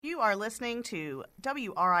You are listening to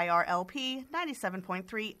WRIR-LP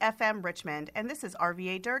 97.3 FM Richmond, and this is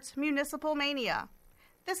RVA Dirt's Municipal Mania.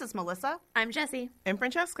 This is Melissa. I'm Jessie. And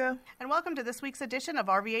Francesca. And welcome to this week's edition of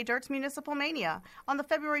RVA Dirt's Municipal Mania. On the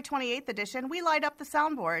February 28th edition, we light up the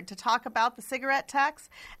soundboard to talk about the cigarette tax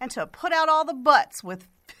and to put out all the butts with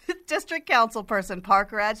District Councilperson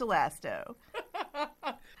Parker Agelasto.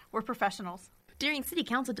 We're professionals. During City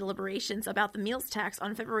Council deliberations about the meals tax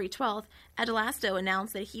on February 12th, Agelasto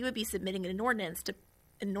announced that he would be submitting an ordinance.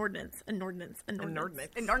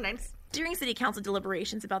 During City Council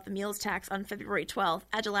deliberations about the meals tax on February 12th,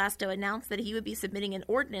 Agelasto announced that he would be submitting an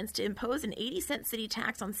ordinance to impose an 80-cent city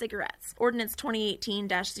tax on cigarettes. Ordinance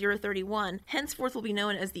 2018-031, henceforth will be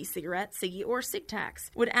known as the cigarette, ciggy, or cig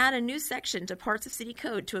tax, would add a new section to parts of city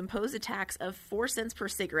code to impose a tax of 4 cents per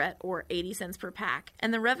cigarette, or 80 cents per pack,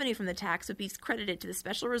 and the revenue from the tax would be credited to the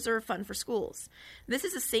Special Reserve Fund for schools. This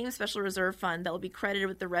is the same Special Reserve Fund that will be credited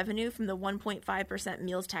with the revenue from the 1.5%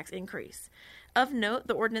 meals tax increase. Of note,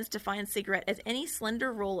 the ordinance defines cigarette as any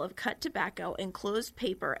slender roll of cut tobacco in closed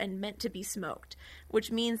paper and meant to be smoked, which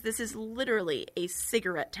means this is literally a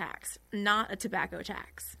cigarette tax, not a tobacco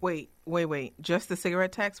tax. Wait. Just the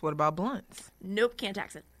cigarette tax? What about blunts? Nope, can't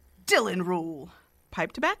tax it. Dillon Rule.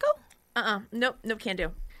 Pipe tobacco? Nope, can't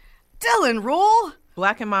do. Dillon Rule.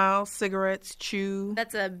 Black and Mild, cigarettes, chew.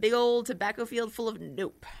 That's a big old tobacco field full of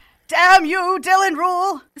nope. Damn you, Dillon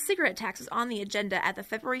Rule! The cigarette tax was on the agenda at the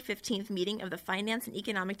February 15th meeting of the Finance and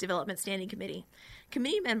Economic Development Standing Committee.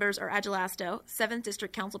 Committee members are Agelasto, 7th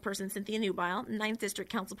District Councilperson Cynthia Newbile, 9th District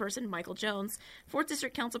Councilperson Michael Jones, 4th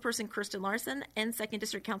District Councilperson Kirsten Larson, and 2nd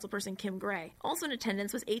District Councilperson Kim Gray. Also in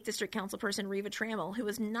attendance was 8th District Councilperson Reva Trammell, who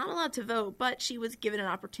was not allowed to vote, but she was given an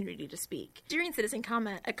opportunity to speak. During citizen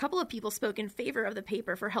comment, a couple of people spoke in favor of the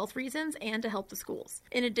paper for health reasons and to help the schools.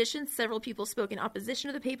 In addition, several people spoke in opposition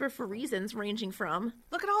to the paper for reasons ranging from,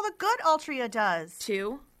 look at all the good Altria does,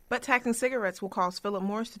 to, but taxing cigarettes will cause Philip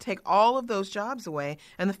Morris to take all of those jobs away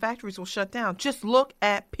and the factories will shut down. Just look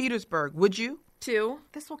at Petersburg, would you? to,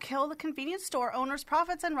 this will kill the convenience store owners'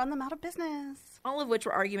 profits and run them out of business. All of which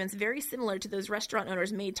were arguments very similar to those restaurant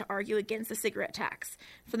owners made to argue against the cigarette tax.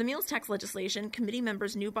 For the meals tax legislation, committee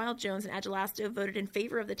members Newbile, Jones, and Agelasto voted in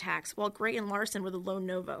favor of the tax, while Gray and Larson were the lone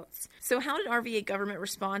no votes. So how did RVA government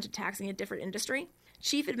respond to taxing a different industry?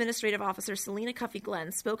 Chief Administrative Officer Selena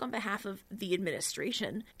Cuffey-Glenn spoke on behalf of the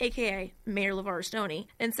administration, aka Mayor LeVar Stoney,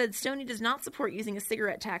 and said Stoney does not support using a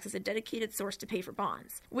cigarette tax as a dedicated source to pay for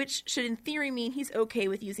bonds, which should in theory mean he's okay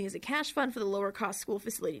with using as a cash fund for the lower-cost school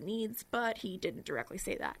facility needs, but he didn't directly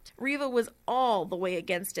say that. Reva was all the way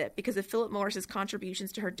against it because of Philip Morris's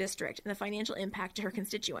contributions to her district and the financial impact to her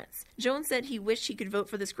constituents. Jones said he wished he could vote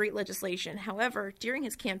for this great legislation. However, during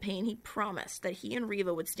his campaign, he promised that he and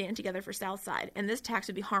Reva would stand together for Southside, and this tax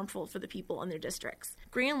would be harmful for the people in their districts.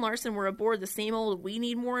 Gray and Larson were aboard the same old we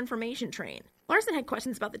need more information train. Larson had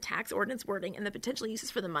questions about the tax ordinance wording and the potential uses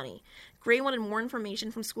for the money. Gray wanted more information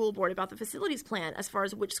from school board about the facilities plan as far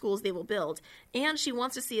as which schools they will build, and she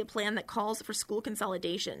wants to see a plan that calls for school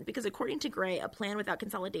consolidation, because according to Gray, a plan without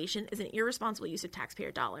consolidation is an irresponsible use of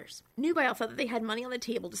taxpayer dollars. Newbile thought that they had money on the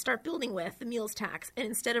table to start building with the meals tax, and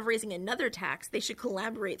instead of raising another tax, they should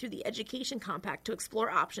collaborate through the Education Compact to explore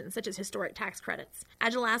options such as historic tax credits.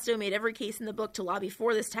 Agelasto made every case in the book to lobby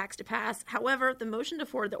for this tax to pass. However, the motion to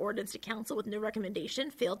forward the ordinance to council with no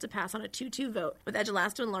recommendation failed to pass on a 2-2 vote, with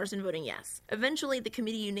Agelasto and Larson voting yes. Eventually, the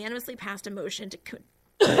committee unanimously passed a motion to...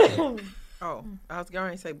 Oh, I was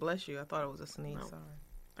going to say bless you. I thought it was a sneeze. No. Sorry.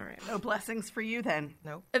 All right. No blessings for you then.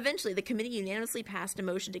 Nope. Eventually, the committee unanimously passed a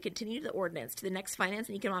motion to continue the ordinance to the next Finance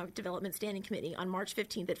and Economic Development Standing Committee on March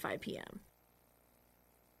 15th at 5 p.m.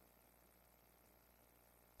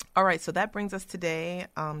 All right, so that brings us today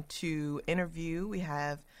to interview. We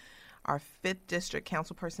have our 5th District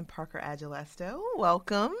Councilperson, Parker Agelasto.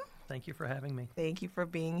 Welcome. Thank you for having me. Thank you for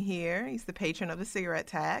being here. He's the patron of the cigarette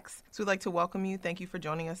tax. So we'd like to welcome you. Thank you for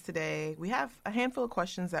joining us today. We have a handful of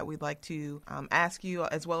questions that we'd like to ask you,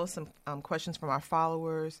 as well as some questions from our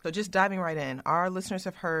followers. So just diving right in, our listeners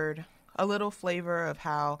have heard a little flavor of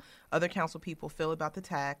how other council people feel about the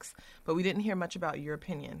tax, but we didn't hear much about your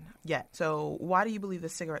opinion yet. So why do you believe the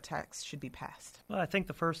cigarette tax should be passed? Well, I think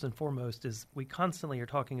the first and foremost is we constantly are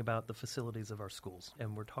talking about the facilities of our schools,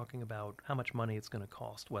 and we're talking about how much money it's going to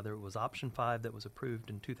cost, whether it was Option 5 that was approved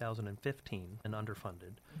in 2015 and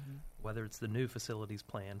underfunded, whether it's the new facilities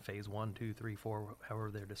plan, Phase 1, 2, 3, 4,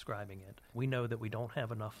 however they're describing it. We know that we don't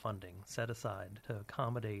have enough funding set aside to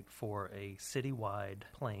accommodate for a citywide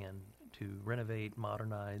plan to renovate,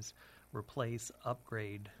 modernize, replace,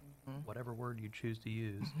 upgrade whatever word you choose to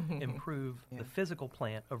use, improve the physical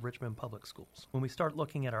plant of Richmond Public Schools. When we start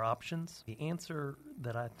looking at our options, the answer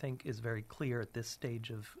that I think is very clear at this stage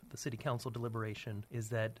of the City Council deliberation is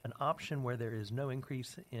that an option where there is no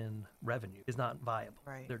increase in revenue is not viable.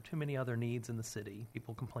 Right. There are too many other needs in the city.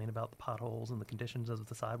 People complain about the potholes and the conditions of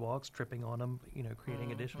the sidewalks, tripping on them,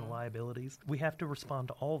 creating additional liabilities. We have to respond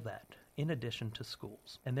to all that in addition to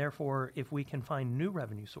schools. And therefore, if we can find new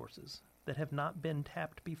revenue sources that have not been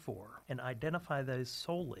tapped before and identify those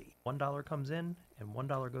solely, $1 comes in and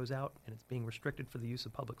 $1 goes out, and it's being restricted for the use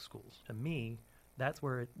of public schools. To me, that's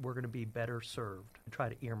where we're going to be better served to try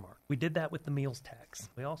to earmark. We did that with the meals tax.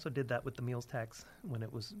 We also did that with the meals tax when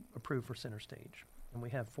it was approved for Center Stage. And we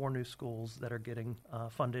have 4 new schools that are getting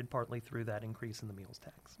funded partly through that increase in the meals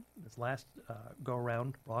tax. This last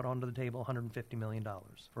go-around brought onto the table $150 million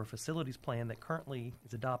for a facilities plan that currently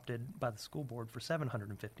is adopted by the school board for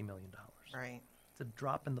 $750 million. Right. It's a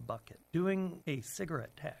drop in the bucket. Doing a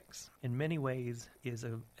cigarette tax, in many ways, is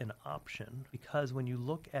an option because when you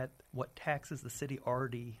look at what taxes the city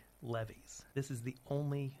already levies, this is the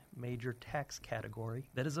only major tax category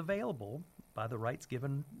that is available by the rights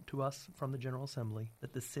given to us from the General Assembly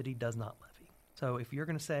that the city does not levy. So if you're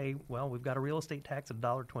going to say, well, we've got a real estate tax of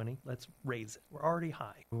 $1.20, let's raise it. We're already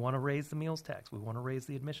high. We want to raise the meals tax. We want to raise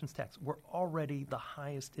the admissions tax. We're already the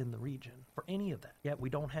highest in the region for any of that. Yet we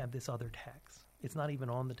don't have this other tax. It's not even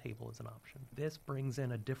on the table as an option. This brings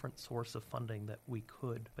in a different source of funding that we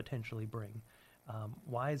could potentially bring.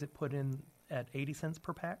 Why is it put in at 80 cents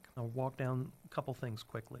per pack? I'll walk down a couple things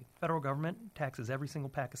quickly. Federal government taxes every single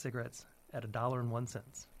pack of cigarettes at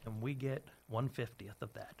 $1.01, and we get 1/50th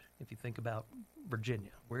of that. If you think about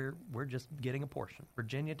Virginia, we're just getting a portion.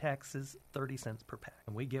 Virginia taxes 30 cents per pack,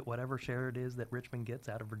 and we get whatever share it is that Richmond gets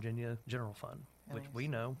out of Virginia General Fund, which we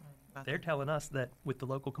know. They're telling us that with the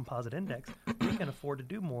local composite index, we can afford to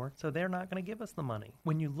do more, so they're not going to give us the money.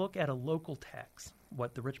 When you look at a local tax,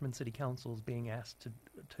 what the Richmond City Council is being asked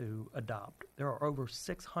to adopt, there are over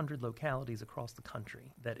 600 localities across the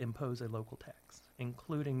country that impose a local tax,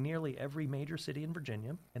 including nearly every major city in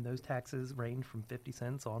Virginia, and those taxes range from 50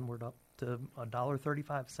 cents onward up to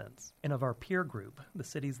 $1.35. And of our peer group, the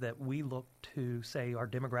cities that we look to say our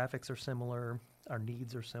demographics are similar, our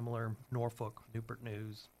needs are similar, Norfolk, Newport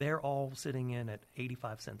News, they're all sitting in at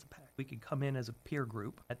 85 cents a pack. We could come in as a peer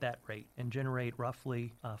group at that rate and generate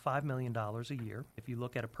roughly $5 million a year. If you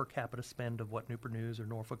look at a per capita spend of what Newport News or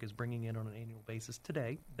Norfolk is bringing in on an annual basis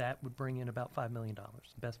today, that would bring in about $5 million,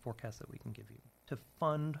 the best forecast that we can give you, to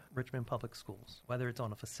fund Richmond Public Schools, whether it's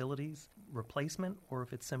on a facilities replacement or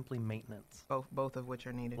if it's simply maintenance. Both of which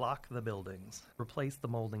are needed. Block the buildings, replace the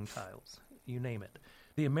molding tiles, you name it.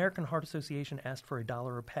 The American Heart Association asked for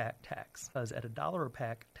 $1 a pack tax, because at $1 a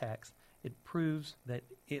pack tax, it proves that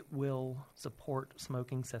it will support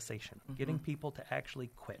smoking cessation, getting people to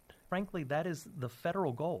actually quit. Frankly, that is the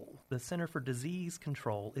federal goal. The Center for Disease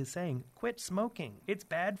Control is saying, quit smoking. It's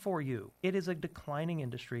bad for you. It is a declining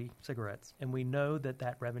industry, cigarettes, and we know that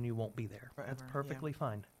that revenue won't be there. Forever, That's perfectly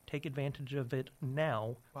fine. Take advantage of it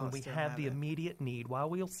now when we have the immediate need, while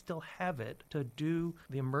we'll still have it, to do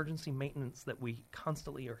the emergency maintenance that we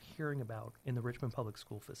constantly are hearing about in the Richmond Public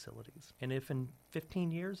School facilities. And if in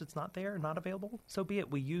 15 years it's not there, not available, so be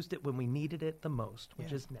it. We used it when we needed it the most,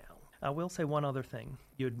 which is now. I will say one other thing.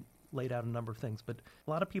 You'd laid out a number of things, but a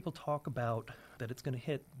lot of people talk about that it's going to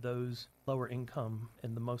hit those lower income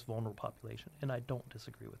and the most vulnerable population, and I don't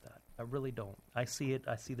disagree with that. I really don't. I see it.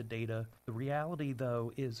 I see the data. The reality,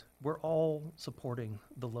 though, is we're all supporting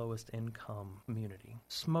the lowest income community.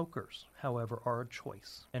 Smokers, however, are a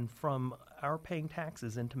choice. And from our paying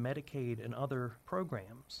taxes into Medicaid and other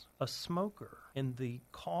programs, a smoker and the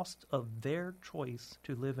cost of their choice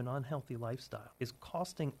to live an unhealthy lifestyle is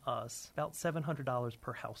costing us about $700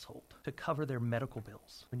 per household to cover their medical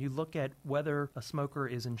bills. When you look at whether a smoker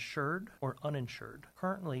is insured or uninsured,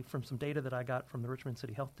 currently from some data that I got from the Richmond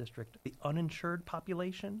City Health District, the uninsured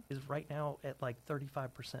population is right now at like 35%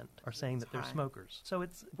 are saying that they're smokers. So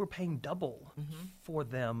we're paying double for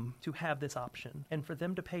them to have this option. And for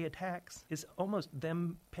them to pay a tax is almost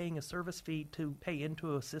them paying a service fee to pay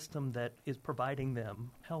into a system that is providing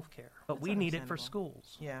them health care. But we need it for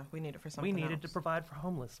schools. Yeah, we need it for something We need it else. to provide for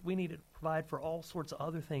homeless. We need it to provide for all sorts of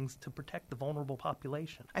other things to protect the vulnerable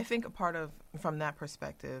population. I think a part of, from that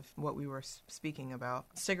perspective, what we were speaking about,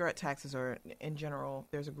 cigarette taxes are, in general,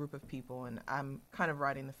 there's a group of people, and I'm kind of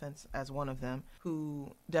riding the fence as one of them,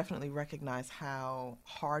 who definitely recognize how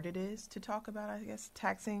hard it is to talk about, I guess,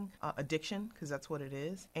 taxing addiction, because that's what it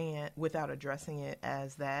is, and without addressing it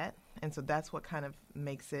as that. And so that's what kind of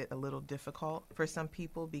makes it a little difficult for some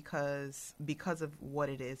people because of what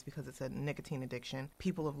it is, because it's a nicotine addiction.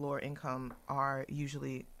 People of lower income are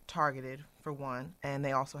usually targeted, for one, and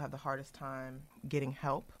they also have the hardest time getting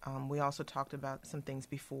help. We also talked about some things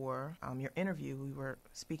before your interview. We were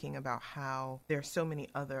speaking about how there are so many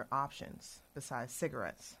other options besides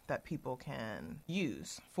cigarettes that people can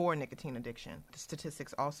use for nicotine addiction. The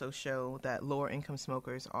statistics also show that lower income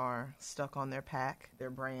smokers are stuck on their pack, their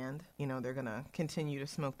brand. You know, they're going to continue to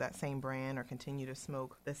smoke that same brand or continue to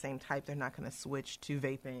smoke the same type. They're not going to switch to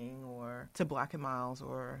vaping or to Black & Milds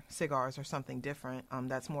or cigars or something different.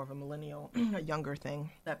 That's more of a millennial, a younger thing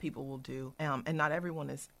that people will do. And not everyone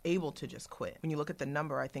is able to just quit. When you look at the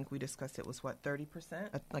number, I think we discussed it was,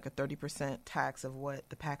 30%? Like a 30% tax of what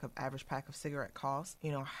the average pack of cigarette costs.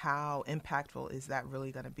 You know, how impactful is that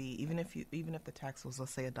really going to be? Even if the tax was,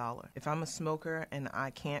 let's say, $1. If I'm a smoker and I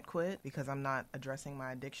can't quit because I'm not addressing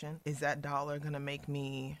my addiction, is that dollar going to make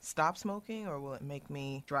me stop smoking, or will it make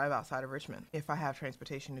me drive outside of Richmond if I have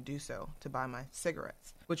transportation to do so, to buy my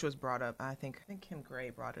cigarettes? Which was brought up, I think Kim Gray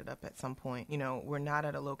brought it up at some point. You know, we're not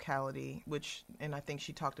at a locality, and I think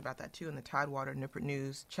she talked about that too in the Tidewater, Newport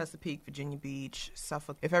News, Chesapeake, Virginia Beach,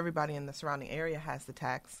 Suffolk. If everybody in the surrounding area has the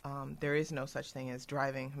tax, there is no such thing as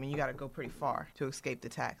driving. I mean, you got to go pretty far to escape the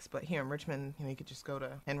tax. But here in Richmond, you could just go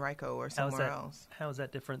to Henrico or somewhere else. How is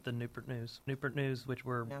that different than Newport News? Newport News, which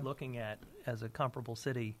we're looking at as a comparable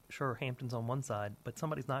city, sure, Hampton's on one side, but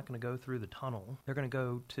somebody's not going to go through the tunnel. They're going to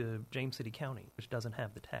go to James City County, which doesn't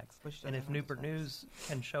have the tax. And if Newport News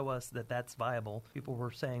can show us that that's viable, people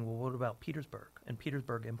were saying, well, what about Petersburg? And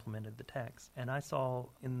Petersburg implemented the tax. And I saw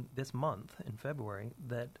in this month, in February,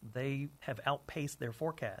 that they have outpaced their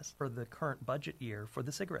forecast for the current budget year for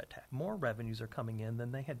the cigarette tax. More revenues are coming in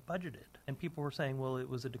than they had budgeted. And people were saying, well, it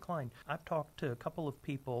was a decline. I've talked to a couple of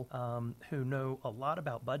people who know a lot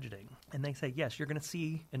about budgeting, and they say, yes, you're going to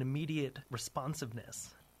see an immediate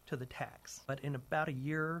responsiveness to the tax. But in about a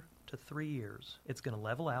year to 3 years, it's going to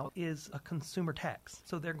level out, is a consumer tax.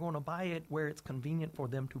 So they're going to buy it where it's convenient for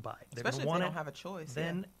them to buy. They're Especially going to if they don't have a choice.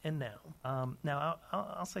 Then and now. Now,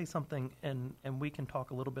 I'll say something, and we can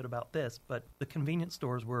talk a little bit about this, but the convenience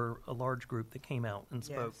stores were a large group that came out and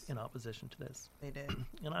spoke in opposition to this. They did.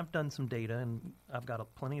 And I've done some data, and I've got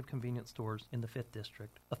plenty of convenience stores in the 5th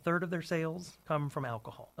District. A third of their sales come from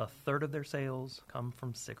alcohol. A third of their sales come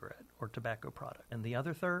from cigarette or tobacco product. And the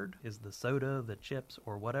other third is the soda, the chips,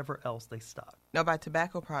 or whatever else they stock. Now, by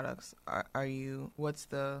tobacco products, what's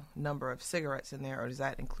the number of cigarettes in there, or does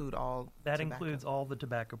that include all That tobacco? includes all the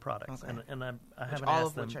tobacco products, Okay. and I haven't all asked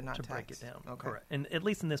of them which are not to break taxed. it down. Okay. Correct. And at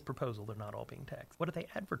least in this proposal, they're not all being taxed. What do they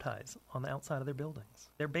advertise on the outside of their buildings?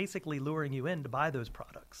 They're basically luring you in to buy those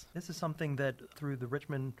products. This is something that through the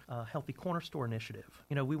Richmond Healthy Corner Store Initiative,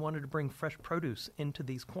 we wanted to bring fresh produce into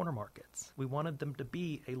these corner markets. We wanted them to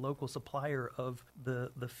be a local supplier of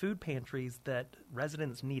the food pantries that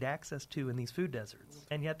residents need access to in these food deserts.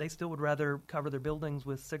 And yet they still would rather cover their buildings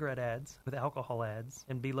with cigarette ads, with alcohol ads,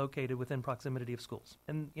 and be located within proximity of schools.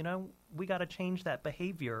 And, we got to change that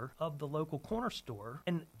behavior of the local corner store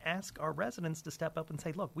and ask our residents to step up and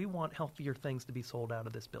say, look, we want healthier things to be sold out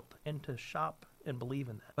of this building and to shop and believe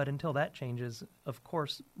in that. But until that changes, of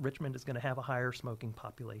course, Richmond is going to have a higher smoking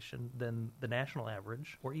population than the national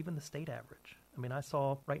average or even the state average. I mean, I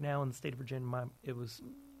saw right now in the state of Virginia, it was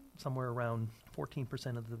somewhere around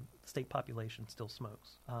 14% of the state population still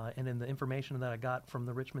smokes. And in the information that I got from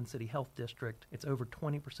the Richmond City Health District, it's over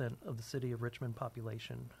 20% of the city of Richmond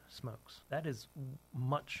population smokes. That is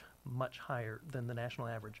much, much higher than the national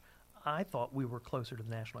average. I thought we were closer to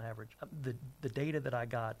the national average. The data that I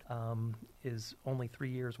got is only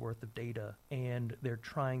 3 years worth of data, and they're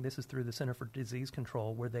trying, this is through the Center for Disease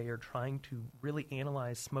Control, where they are trying to really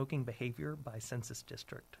analyze smoking behavior by census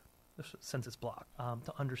district, the census block,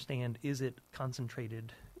 to understand, is it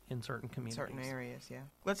concentrated in certain communities? Certain areas, yeah.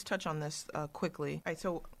 Let's touch on this quickly. All right,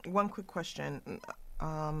 so one quick question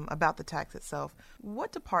about the tax itself.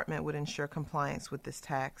 What department would ensure compliance with this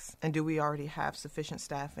tax? And do we already have sufficient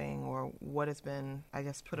staffing, or what has been,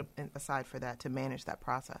 put aside for that to manage that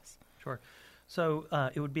process? Sure. So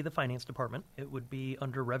it would be the finance department. It would be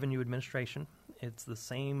under revenue administration. It's the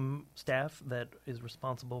same staff that is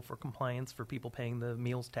responsible for compliance for people paying the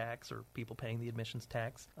meals tax or people paying the admissions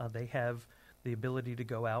tax. They have the ability to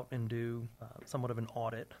go out and do somewhat of an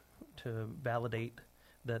audit to validate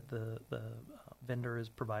that the vendor is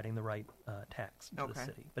providing the right tax to the Okay.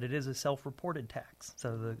 city. But it is a self-reported tax.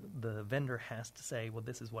 So the vendor has to say, well,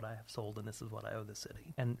 this is what I have sold and this is what I owe the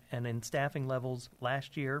city. And in staffing levels,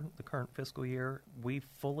 last year, the current fiscal year, we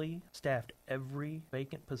fully staffed every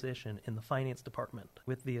vacant position in the finance department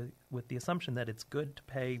with the assumption that it's good to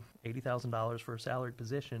pay $80,000 for a salaried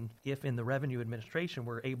position if in the revenue administration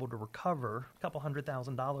we're able to recover a couple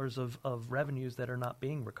 $100,000 of revenues that are not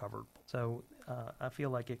being recovered. So I feel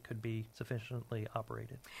like it could be sufficiently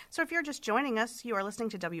operated. So if you're just joining us, you are listening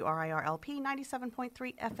to WRIR-LP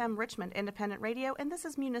 97.3 FM Richmond Independent Radio, and this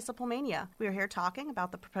is Municipal Mania. We are here talking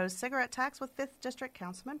about the proposed cigarette tax with 5th District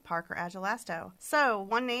Councilman Parker Agelasto. So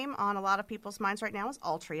one name on a lot of people's minds right now is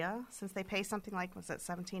Altria, since they pay something like, was it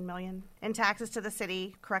 $17 million in taxes to the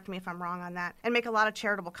city, correct me if I'm wrong on that, and make a lot of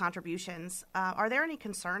charitable contributions. Are there any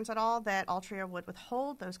concerns at all that Altria would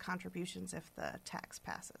withhold those contributions if the tax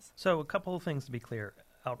passes? So a couple of things to be clear.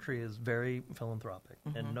 Altria is very philanthropic,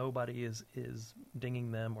 and nobody is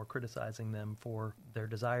dinging them or criticizing them for their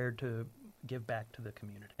desire to give back to the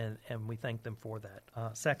community, and we thank them for that.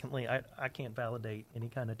 Secondly, I can't validate any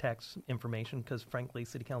kind of tax information because, frankly,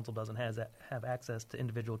 City Council doesn't have access to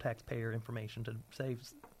individual taxpayer information to say,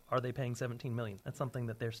 are they paying $17 million? That's something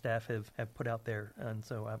that their staff have put out there, and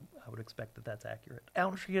so I would expect that that's accurate.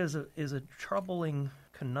 Altria is a troubling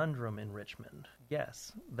conundrum in Richmond.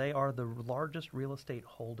 Yes, they are the largest real estate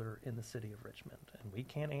holder in the city of Richmond, and we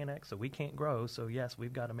can't annex, so we can't grow, so yes,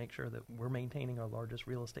 we've got to make sure that we're maintaining our largest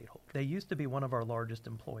real estate holder. They used to be one of our largest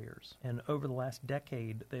employers, and over the last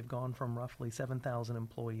decade, they've gone from roughly 7,000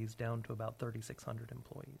 employees down to about 3,600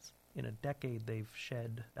 employees. In a decade, they've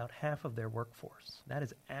shed about half of their workforce. That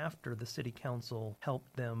is after the city council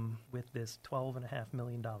helped them with this $12.5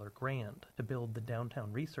 million grant to build the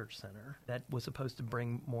Downtown Research Center that was supposed to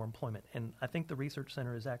bring more employment. And I think the research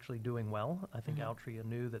center is actually doing well. I think Altria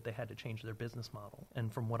knew that they had to change their business model.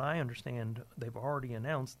 And from what I understand, they've already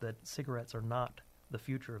announced that cigarettes are not the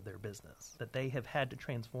future of their business, that they have had to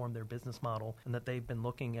transform their business model, and that they've been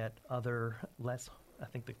looking at other I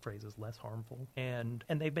think the phrase is less harmful. And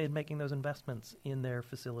they've been making those investments in their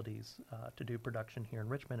facilities to do production here in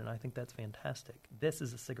Richmond, and I think that's fantastic. This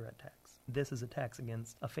is a cigarette tax. This is a tax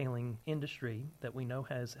against a failing industry that we know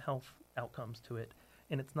has health outcomes to it,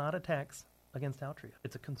 and it's not a tax against Altria.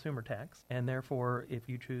 It's a consumer tax, and therefore, if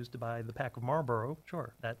you choose to buy the pack of Marlboro,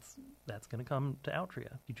 sure, that's going to come to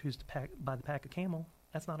Altria. If you choose to buy the pack of Camel,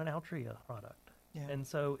 that's not an Altria product. Yeah. And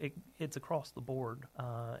so it's across the board,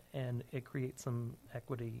 and it creates some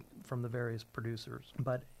equity from the various producers.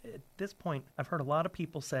 But at this point, I've heard a lot of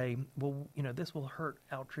people say, well, this will hurt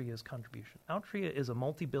Altria's contribution. Altria is a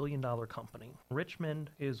multi-billion-dollar company. Richmond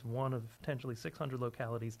is one of potentially 600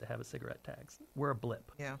 localities to have a cigarette tax. We're a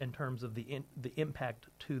blip in terms of the impact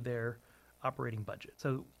to their operating budget.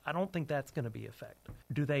 So I don't think that's going to be effect.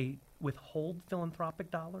 Do they withhold philanthropic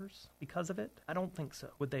dollars because of it? I don't think so.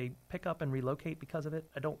 Would they pick up and relocate because of it?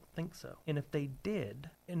 I don't think so. And if they did,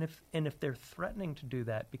 and if they're threatening to do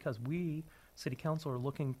that because we, City Council, are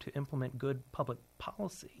looking to implement good public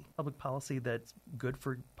policy that's good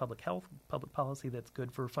for public health, public policy that's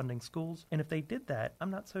good for funding schools, and if they did that, I'm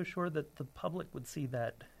not so sure that the public would see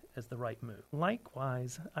that as the right move.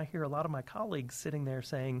 Likewise, I hear a lot of my colleagues sitting there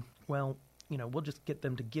saying, well, we'll just get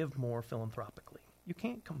them to give more philanthropically. You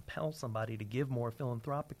can't compel somebody to give more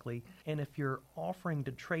philanthropically, and if you're offering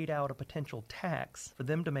to trade out a potential tax for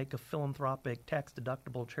them to make a philanthropic,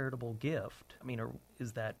 tax-deductible, charitable gift,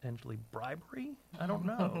 is that potentially bribery? I don't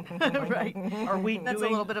know. Right. That's a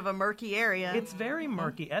little bit of a murky area. It's very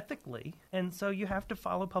murky ethically, and so you have to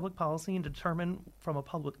follow public policy and determine from a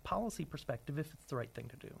public policy perspective if it's the right thing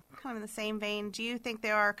to do. Kind of in the same vein, do you think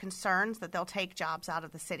there are concerns that they'll take jobs out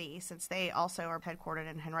of the city since they also are headquartered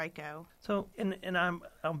in Henrico? So, and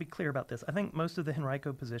I'll be clear about this. I think most of the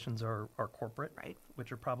Henrico positions are corporate, right,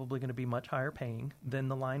 which are probably going to be much higher paying than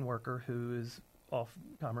the line worker who is off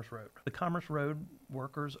Commerce Road. The Commerce Road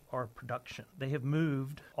workers are production. They have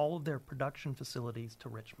moved all of their production facilities to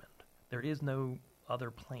Richmond. There is no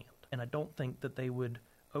other plant. And I don't think that they would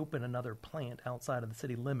open another plant outside of the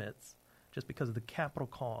city limits just because of the capital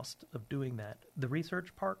cost of doing that. The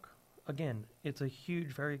research park, again, it's a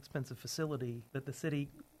huge, very expensive facility that the city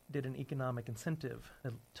did an economic incentive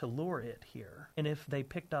to lure it here. And if they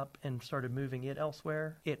picked up and started moving it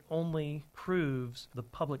elsewhere, it only proves the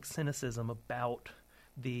public cynicism about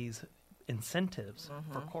these incentives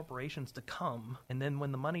for corporations to come, and then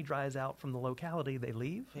when the money dries out from the locality, they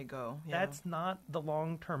leave. They go. Yeah. That's not the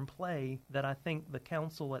long-term play that I think the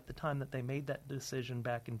council at the time that they made that decision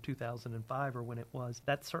back in 2005 or when it was,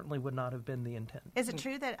 that certainly would not have been the intent. Is it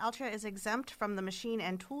true that Altria is exempt from the machine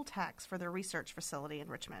and tool tax for their research facility in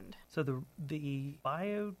Richmond? So the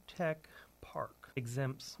biotech park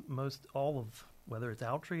exempts most all of, whether it's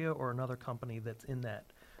Altria or another company that's in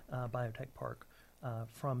that biotech park,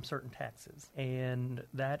 from certain taxes. And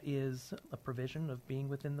that is a provision of being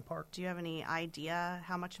within the park. Do you have any idea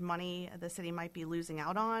how much money the city might be losing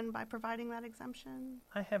out on by providing that exemption?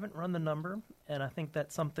 I haven't run the number, and I think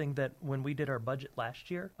that's something that when we did our budget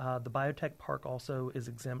last year, the biotech park also is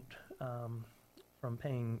exempt from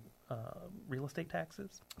paying real estate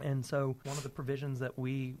taxes. And so one of the provisions that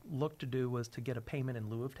we looked to do was to get a payment in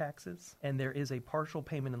lieu of taxes. And there is a partial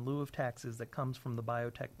payment in lieu of taxes that comes from the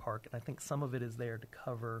biotech park. And I think some of it is there to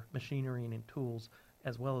cover machinery and tools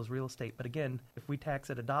as well as real estate. But again, if we tax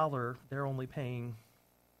at $1, they're only paying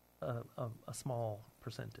a small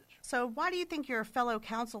percentage. So why do you think your fellow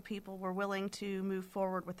council people were willing to move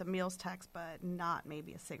forward with the meals tax but not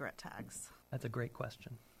maybe a cigarette tax? That's a great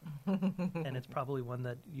question. And it's probably one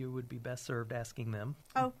that you would be best served asking them.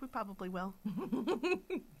 Oh, we probably will.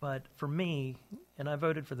 But for me, and I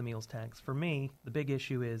voted for the meals tax, for me, the big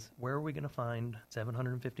issue is where are we going to find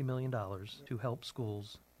 $750 million to help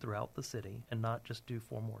schools throughout the city and not just do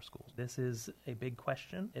 4 more schools? This is a big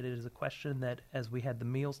question. It is a question that, as we had the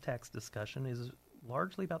meals tax discussion, is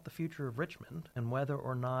largely about the future of Richmond and whether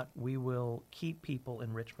or not we will keep people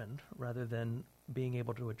in Richmond rather than being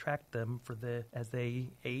able to attract them as they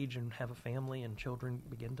age and have a family and children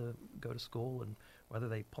begin to go to school, and whether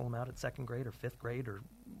they pull them out at 2nd grade or 5th grade or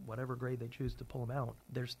whatever grade they choose to pull them out.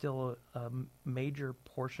 There's still a major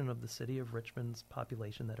portion of the city of Richmond's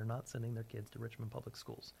population that are not sending their kids to Richmond Public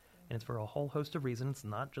Schools. And it's for a whole host of reasons,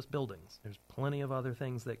 not just buildings. There's plenty of other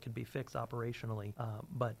things that could be fixed operationally,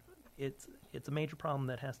 but it's a major problem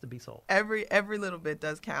that has to be solved. Every little bit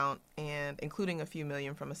does count, and including a few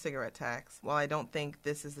million from a cigarette tax. While I don't think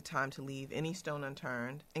this is the time to leave any stone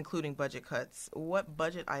unturned, including budget cuts, what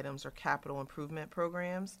budget items or capital improvement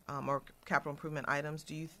programs or capital improvement items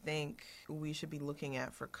do you think we should be looking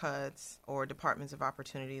at for cuts or departments of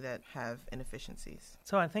opportunity that have inefficiencies?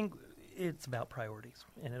 So I think it's about priorities,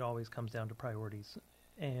 and it always comes down to priorities.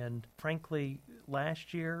 And frankly,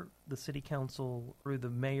 last year, the city council, through the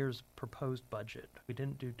mayor's proposed budget, we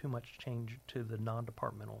didn't do too much change to the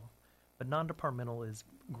non-departmental. But non-departmental is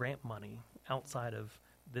grant money outside of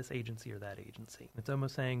this agency or that agency. It's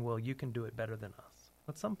almost saying, well, you can do it better than us.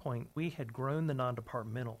 At some point, we had grown the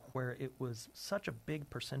non-departmental where it was such a big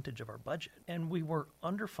percentage of our budget. And we were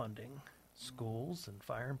underfunding schools and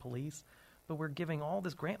fire and police. But we're giving all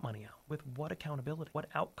this grant money out with what accountability, what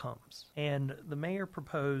outcomes? And the mayor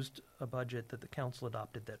proposed a budget that the council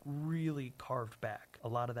adopted that really carved back a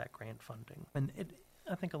lot of that grant funding. And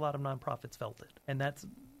I think a lot of nonprofits felt it. And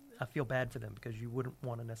I feel bad for them because you wouldn't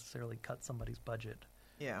want to necessarily cut somebody's budget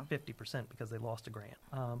 50% because they lost a grant.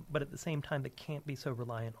 But at the same time, they can't be so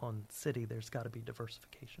reliant on city. There's got to be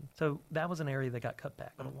diversification. So that was an area that got cut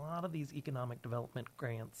back. But a lot of these economic development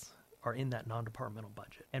grants are in that non-departmental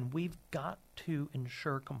budget. And we've got to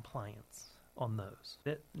ensure compliance on those.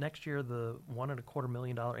 Next year, the $1.25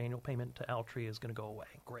 million annual payment to Altria is going to go away.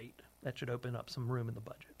 Great. That should open up some room in the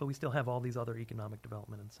budget. But we still have all these other economic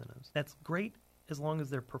development incentives. That's great as long as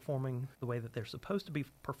they're performing the way that they're supposed to be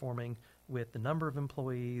performing with the number of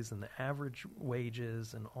employees and the average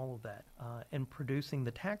wages and all of that, and producing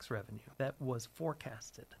the tax revenue that was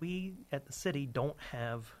forecasted. We at the city don't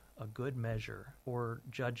have a good measure for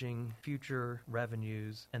judging future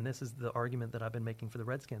revenues, and this is the argument that I've been making for the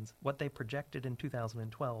Redskins. What they projected in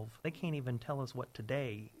 2012, they can't even tell us what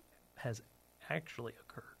today has actually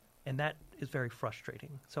occurred. And that is very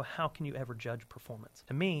frustrating. So how can you ever judge performance?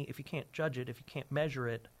 To me, if you can't judge it, if you can't measure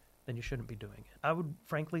it, then you shouldn't be doing it. I would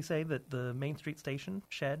frankly say that the Main Street Station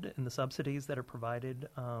shed and the subsidies that are provided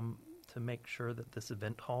to make sure that this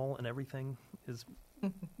event hall and everything is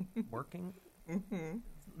working,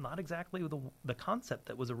 not exactly the concept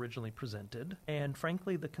that was originally presented. And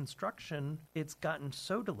frankly, the construction, it's gotten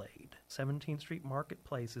so delayed. 17th Street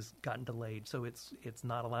Marketplace has gotten delayed, so it's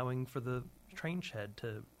not allowing for the train shed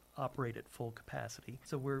to operate at full capacity.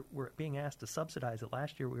 So we're being asked to subsidize it.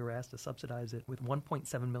 Last year, we were asked to subsidize it with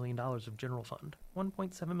 $1.7 million of general fund.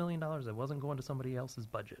 $1.7 million that wasn't going to somebody else's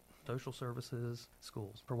budget. Social services,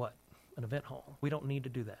 schools. For what? An event hall. We don't need to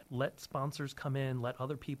do that. Let sponsors come in, let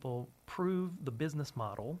other people prove the business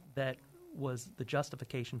model that was the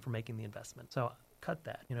justification for making the investment. So cut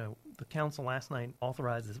that. The council last night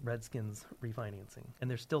authorized this Redskins refinancing, and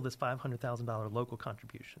there's still this $500,000 local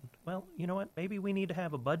contribution. Well, you know what? Maybe we need to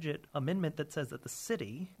have a budget amendment that says that the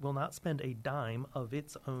city will not spend a dime of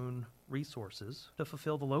its own resources to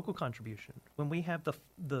fulfill the local contribution. When we have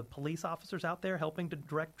the police officers out there helping to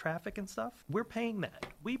direct traffic and stuff, we're paying that.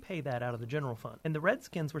 We pay that out of the general fund. And the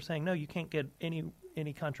Redskins were saying, no, you can't get any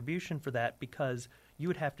contribution for that because you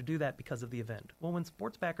would have to do that because of the event. Well, when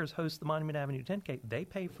sports backers host the Monument Avenue 10K, they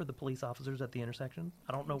pay for the police officers at the intersection.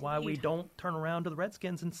 I don't know why we don't turn around to the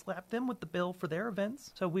Redskins and slap them with the bill for their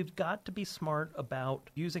events. So we've got to be smart about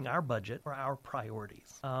using our budget for our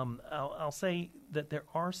priorities. I'll say that there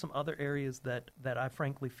are some other areas that I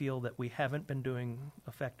frankly feel that we haven't been doing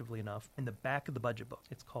effectively enough. In the back of the budget book,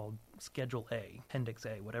 it's called Schedule A, Appendix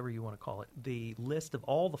A, whatever you want to call it, the list of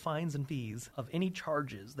all the fines and fees of any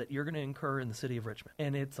charges that you're going to incur in the city of Richmond.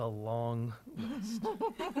 And it's a long list.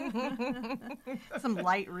 Some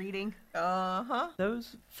light reading.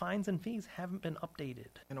 Those fines and fees haven't been updated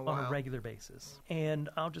In a while. on a regular basis. And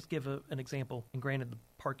I'll just give an example. And granted, the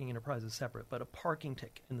parking enterprise is separate, but a parking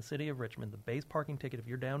ticket in the city of Richmond, the base parking ticket, if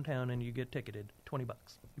you're downtown and you get ticketed, $20.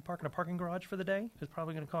 You park in a parking garage for the day, it's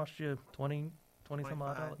probably going to cost you $25.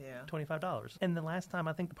 And the last time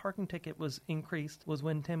I think the parking ticket was increased was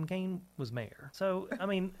when Tim Kaine was mayor. So, I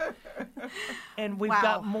mean, and we've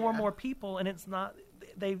got more and more people, and it's not,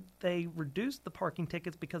 they reduced the parking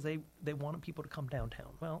tickets because they wanted people to come downtown.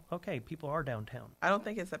 Well, okay, people are downtown. I don't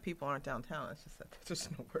think it's that people aren't downtown. It's just that there's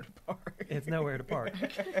just nowhere to park. It's nowhere to park.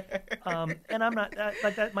 And I'm not,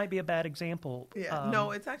 that might be a bad example. Yeah,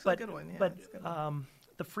 no, it's actually a good one. Yeah, but it's a good one.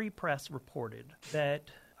 The Free Press reported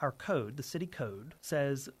that our code, the city code,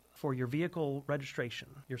 says for your vehicle registration,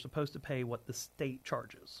 you're supposed to pay what the state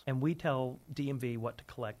charges. And we tell DMV what to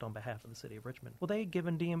collect on behalf of the city of Richmond. Well, they had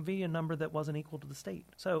given DMV a number that wasn't equal to the state.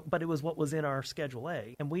 But it was what was in our Schedule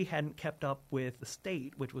A. And we hadn't kept up with the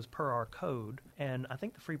state, which was per our code. And I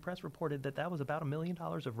think the Free Press reported that was about $1 million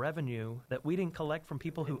of revenue that we didn't collect from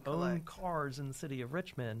people who own cars in the city of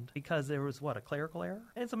Richmond because there was, a clerical error?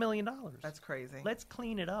 And it's $1 million. That's crazy. Let's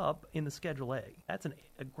clean it up in the Schedule A. That's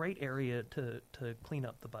a great area to clean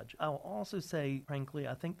up the budget. I'll also say, frankly,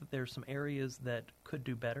 I think that there's some areas that could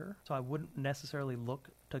do better. So I wouldn't necessarily look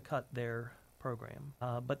to cut their program.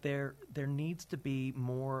 But there needs to be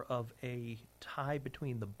more of a tie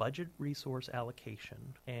between the budget resource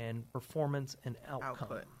allocation and performance and outcome.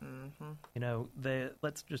 Output. Mm-hmm.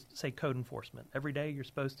 Let's just say code enforcement. Every day you're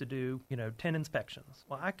supposed to do, 10 inspections.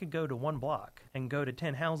 Well, I could go to one block and go to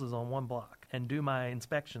 10 houses on one block and do my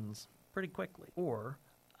inspections pretty quickly. Or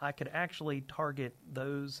I could actually target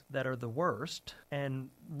those that are the worst and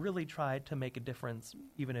really try to make a difference,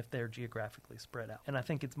 even if they're geographically spread out. And I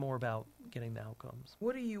think it's more about getting the outcomes.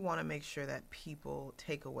 What do you want to make sure that people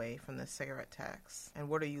take away from the cigarette tax? And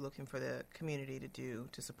what are you looking for the community to do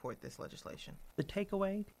to support this legislation? The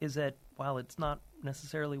takeaway is that while it's not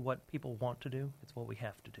necessarily what people want to do, it's what we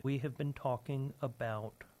have to do. We have been talking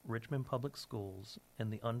about Richmond Public Schools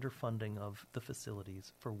and the underfunding of the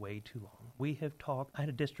facilities for way too long. We have talked, I had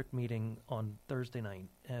a district meeting on Thursday night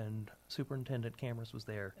and Superintendent Cameras was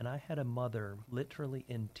there, and I had a mother literally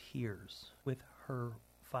in tears with her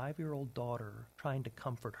 5-year-old daughter trying to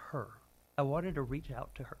comfort her. I wanted to reach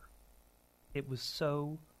out to her. It was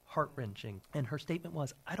so heart-wrenching. And her statement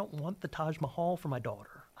was, I don't want the Taj Mahal for my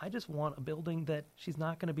daughter. I just want a building that she's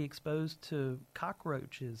not going to be exposed to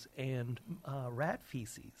cockroaches and rat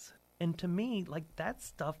feces. And to me, that's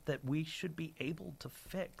stuff that we should be able to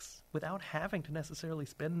fix without having to necessarily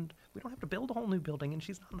spend. We don't have to build a whole new building, and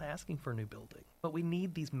she's not asking for a new building. But we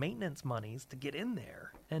need these maintenance monies to get in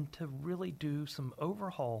there and to really do some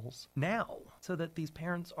overhauls now so that these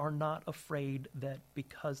parents are not afraid that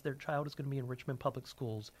because their child is going to be in Richmond Public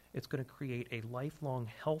Schools, it's going to create a lifelong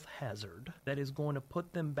health hazard that is going to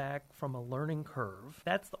put them back from a learning curve.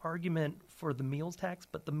 That's the argument for the meals tax,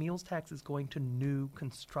 but the meals tax is going to new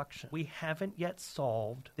construction. We haven't yet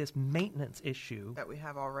solved this maintenance issue that we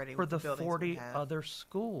have already for with the buildings 40 other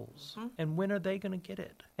schools. Mm-hmm. And when are they going to get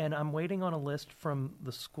it? And I'm waiting on a list from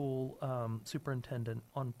the school superintendent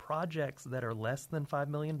on projects that are less than $5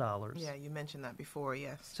 million. Yeah, you mentioned that before,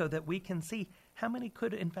 yes. So that we can see how many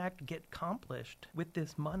could, in fact, get accomplished with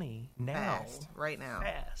this money now. Fast, right now.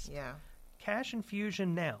 Fast. Yeah. Cash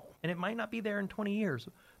infusion now. And it might not be there in 20 years,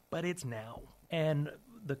 but it's now. And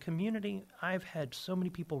the community, I've had so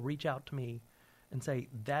many people reach out to me and say,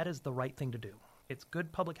 that is the right thing to do. It's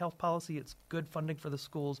good public health policy. It's good funding for the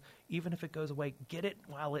schools. Even if it goes away, get it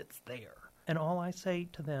while it's there. And all I say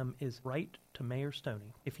to them is write to Mayor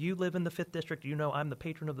Stoney. If you live in the 5th District, you know I'm the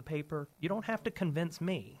patron of the paper. You don't have to convince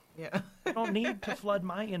me. Yeah. You don't need to flood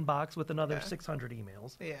my inbox with another 600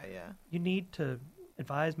 emails. Yeah. You need to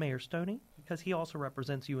advise Mayor Stoney because he also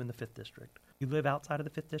represents you in the 5th District. You live outside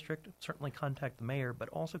of the 5th District, certainly contact the mayor, but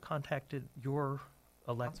also contacted your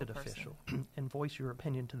elected official and voice your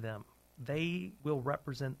opinion to them. They will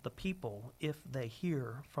represent the people if they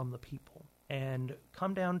hear from the people. And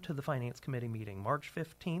come down to the Finance Committee meeting March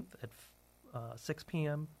 15th at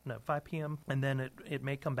 5 p.m., and then it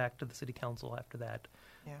may come back to the City Council after that.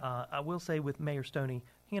 Yeah. I will say with Mayor Stoney,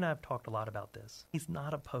 he and I have talked a lot about this. He's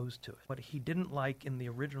not opposed to it. What he didn't like in the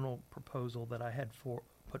original proposal that I had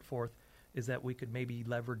put forth is that we could maybe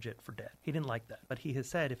leverage it for debt. He didn't like that. But he has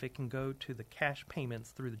said if it can go to the cash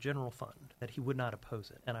payments through the general fund, that he would not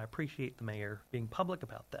oppose it. And I appreciate the mayor being public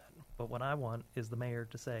about that. But what I want is the mayor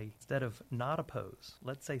to say, instead of not oppose,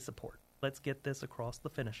 let's say support. Let's get this across the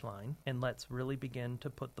finish line, and let's really begin to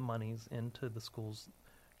put the monies into the schools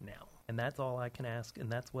now. And that's all I can ask,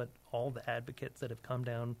 and that's what all the advocates that have come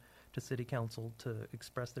down to City Council to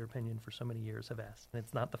express their opinion for so many years have asked. And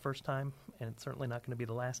it's not the first time, and it's certainly not going to be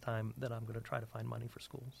the last time that I'm going to try to find money for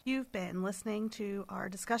schools. You've been listening to our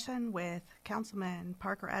discussion with Councilman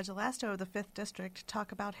Parker Agelasto of the 5th District to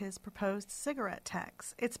talk about his proposed cigarette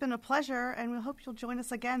tax. It's been a pleasure, and we hope you'll join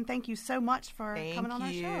us again. Thank you so much for coming on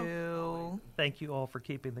our show. Thank you all for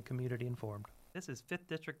keeping the community informed. This is 5th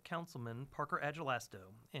District Councilman Parker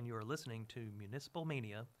Agelasto, and you are listening to Municipal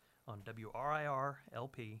Mania on WRIR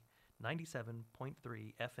LP 97.3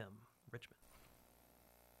 FM, Richmond.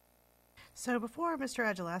 So before Mr.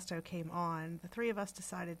 Agelasto came on, the three of us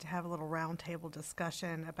decided to have a little roundtable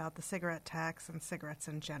discussion about the cigarette tax and cigarettes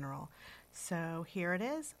in general. So here it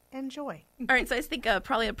is. Enjoy. All right, so I think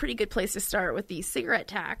probably a pretty good place to start with the cigarette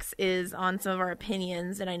tax is on some of our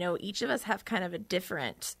opinions, and I know each of us have kind of a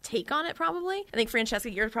different take on it probably. I think, Francesca,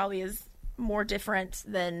 yours probably is more different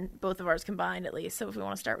than both of ours combined, at least. So if we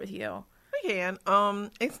want to start with you. We can.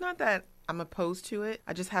 It's not that I'm opposed to it.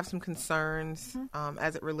 I just have some concerns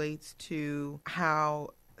as it relates to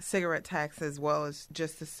how cigarette tax, as well as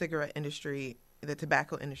just the cigarette industry, the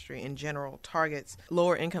tobacco industry in general, targets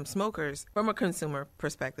lower income smokers. From a consumer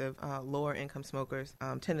perspective, lower income smokers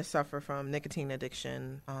tend to suffer from nicotine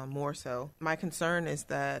addiction more so. My concern is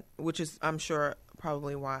that, which is I'm sure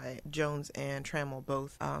probably why Jones and Trammell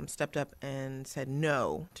both stepped up and said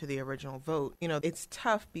no to the original vote. You know, it's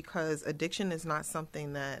tough because addiction is not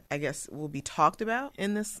something that I guess will be talked about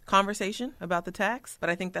in this conversation about the tax,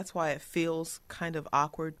 but I think that's why it feels kind of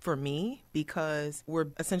awkward for me, because we're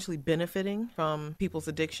essentially benefiting from people's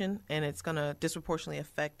addiction, and it's going to disproportionately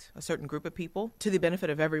affect a certain group of people to the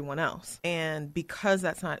benefit of everyone else. And because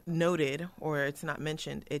that's not noted or it's not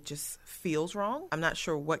mentioned, it just feels wrong. I'm not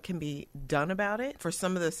sure what can be done about it. For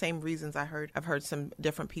some of the same reasons I've heard some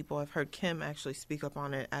different people. I've heard Kim actually speak up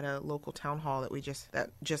on it at a local town hall that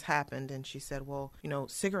just happened, and she said, well, you know,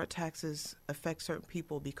 cigarette taxes affect certain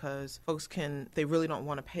people because folks they really don't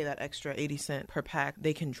want to pay that extra 80 cents per pack.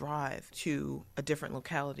 They can drive to a different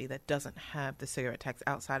locality that doesn't have the cigarette tax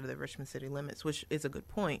outside of the Richmond city limits, which is a good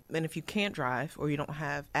point. And if you can't drive or you don't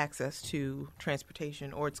have access to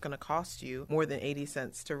transportation, or it's going to cost you more than 80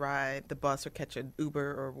 cents to ride the bus or catch an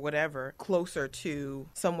Uber or whatever closer to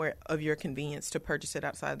somewhere of your convenience to purchase it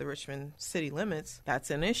outside the Richmond city limits, that's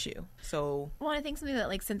an issue. So, well, I think something that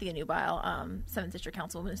like Cynthia Newbile, 7th District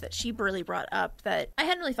Councilwoman, that she really brought up that I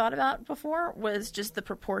hadn't really thought about before was just the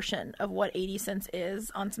proportion of what 80 cents is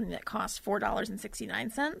on something that costs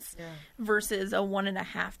 $4.69 versus a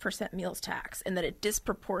 1.5% meals tax, and that it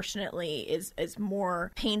disproportionately is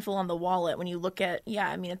more painful on the wallet when you look at,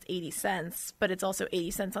 it's 80 cents, but it's also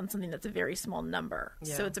 80 cents on something that's a very small number.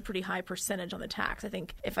 Yeah. So it's a pretty high percentage on the tax. I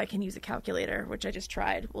think if I can use a calculator, which I just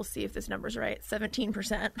tried, we'll see if this number's right,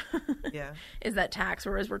 17% is that tax,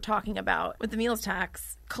 whereas we're talking about with the meals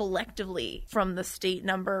tax collectively from the state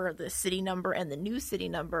number, the city number, and the new city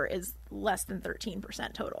number is less than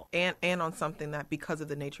 13% total. And on something that, because of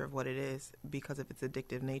the nature of what it is, because of its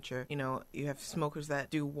addictive nature, you have smokers that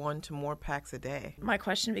do 1 to more packs a day. My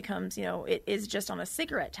question becomes, it is just on a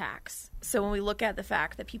cigarette tax. So when we look at the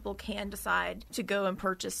fact that people can decide to go and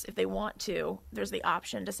purchase, if they want to, there's the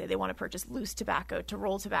option to say they want to purchase loose tobacco, to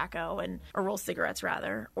roll tobacco, or roll cigarettes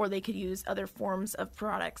rather, or they could use other forms of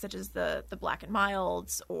products such as the Black and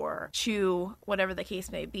Milds or chew, whatever the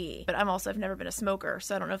case may be. But I've never been a smoker,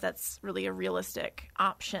 so I don't know if that's really a realistic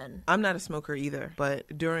option. I'm not a smoker either,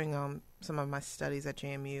 but during some of my studies at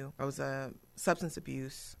JMU, I was substance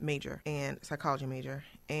abuse major and psychology major.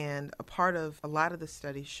 And a part of a lot of the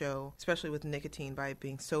studies show, especially with nicotine, by it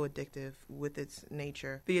being so addictive with its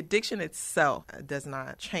nature, the addiction itself does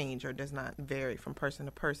not change or does not vary from person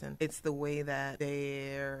to person. It's the way that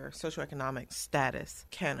their socioeconomic status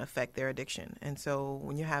can affect their addiction. And so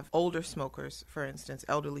when you have older smokers, for instance,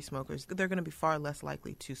 elderly smokers, they're going to be far less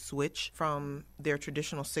likely to switch from their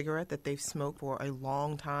traditional cigarette that they've smoked for a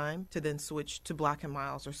long time to then switch to Black &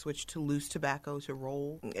 Milds or switch to loose tobacco to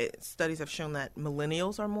roll. Studies have shown that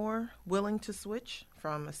millennials are more willing to switch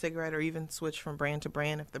from a cigarette or even switch from brand to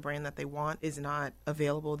brand. If the brand that they want is not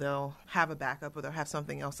available, they'll have a backup or they'll have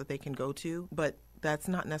something else that they can go to. But that's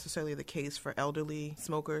not necessarily the case for elderly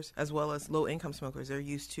smokers as well as low-income smokers. They're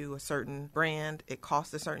used to a certain brand. It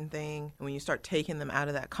costs a certain thing. And when you start taking them out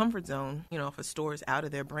of that comfort zone, if a store is out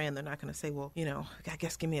of their brand, they're not going to say, well, I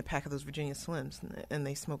guess give me a pack of those Virginia Slims, and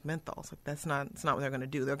they smoke menthols. Like, that's not what they're going to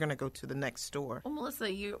do. They're going to go to the next store. Well,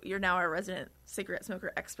 Melissa, you're now our resident cigarette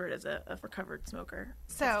smoker expert as a recovered smoker.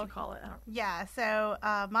 So, what you call it? Yeah. So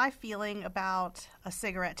my feeling about a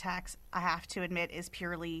cigarette tax, I have to admit, is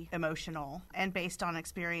purely emotional and based on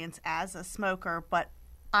experience as a smoker, but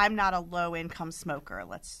I'm not a low-income smoker,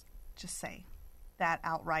 let's just say that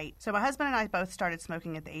outright. So my husband and I both started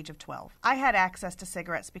smoking at the age of 12. I had access to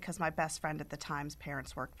cigarettes because my best friend at the time's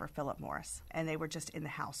parents worked for Philip Morris, and they were just in the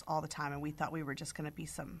house all the time, and we thought we were just going to be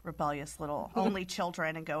some rebellious little only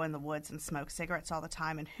children and go in the woods and smoke cigarettes all the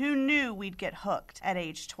time, and who knew we'd get hooked at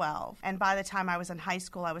age 12. And by the time I was in high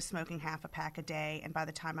school, I was smoking half a pack a day, and by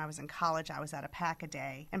the time I was in college, I was at a pack a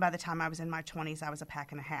day, and by the time I was in my 20s, I was a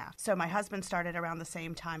pack and a half. So my husband started around the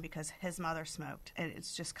same time because his mother smoked, and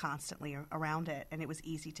it's just constantly around it. And it was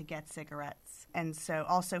easy to get cigarettes. And so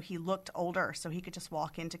also he looked older, so he could just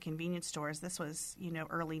walk into convenience stores. This was,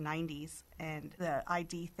 early 90s, and the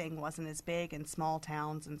ID thing wasn't as big in small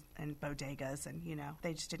towns and bodegas, and,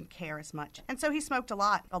 they just didn't care as much. And so he smoked a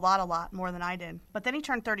lot more than I did. But then he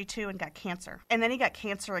turned 32 and got cancer. And then he got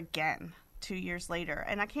cancer again 2 years later.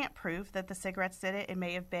 And I can't prove that the cigarettes did it. It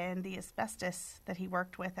may have been the asbestos that he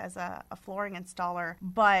worked with as a flooring installer.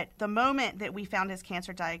 But the moment that we found his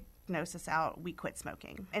cancer diagnosis out, we quit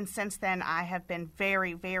smoking. And since then, I have been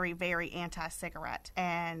very, very, very anti-cigarette.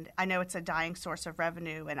 And I know it's a dying source of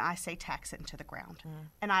revenue, and I say tax it into the ground.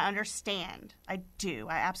 And I understand. I do.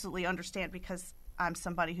 I absolutely understand, because I'm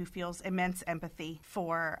somebody who feels immense empathy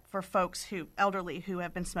for folks elderly who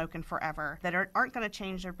have been smoking forever, that aren't going to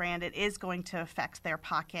change their brand. It is going to affect their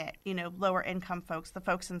pocket. Lower income folks, the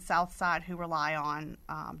folks in South Side who rely on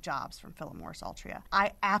jobs from Philip Morris Altria.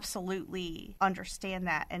 I absolutely understand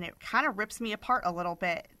that, and it kind of rips me apart a little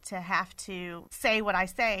bit to have to say what I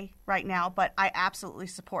say right now, but I absolutely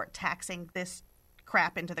support taxing this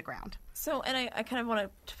crap into the ground. So, and I kind of want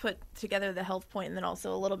to put together the health point and then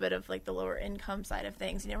also a little bit of like the lower income side of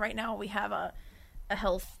things. Right now we have a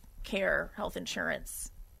health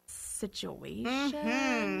insurance situation.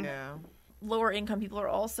 Mm-hmm. Yeah. Lower income people are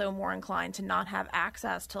also more inclined to not have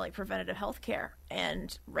access to like preventative health care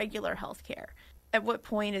and regular health care. At what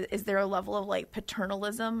point is there a level of like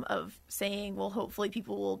paternalism of saying, well, hopefully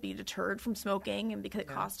people will be deterred from smoking and because it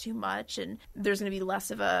costs too much and there's going to be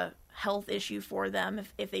less of a health issue for them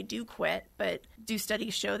if they do quit? But do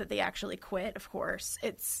studies show that they actually quit? Of course.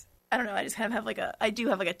 I don't know. I just kind of have I do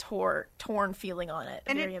have a torn feeling on it.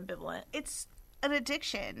 And very ambivalent. It's an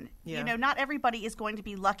addiction. Yeah. Not everybody is going to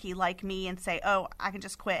be lucky like me and say, oh, I can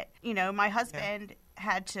just quit. My husband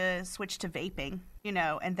had to switch to vaping,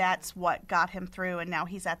 and that's what got him through. And now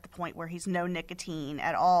he's at the point where he's no nicotine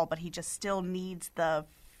at all, but he just still needs the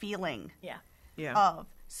feeling of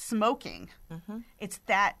smoking. Mm-hmm. It's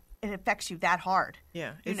that it affects you that hard.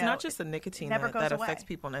 Yeah, it's not just the nicotine that affects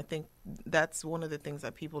people, and I think that's one of the things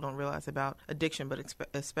that people don't realize about addiction, but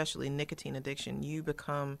especially nicotine addiction. You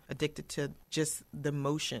become addicted to just the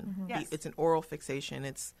motion. Mm-hmm. Yes. It's an oral fixation.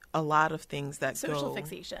 It's a lot of things that social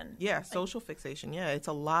fixation. Yeah, social fixation. Yeah, it's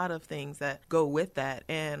a lot of things that go with that,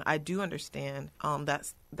 and I do understand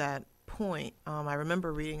that point. I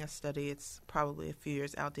remember reading a study. It's probably a few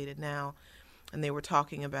years outdated now, and they were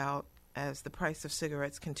talking about as the price of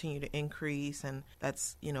cigarettes continue to increase, and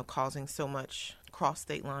that's, causing so much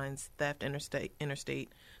cross-state lines, theft,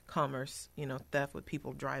 interstate commerce, theft with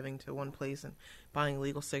people driving to one place and buying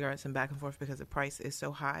illegal cigarettes and back and forth because the price is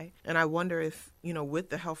so high. And I wonder if, with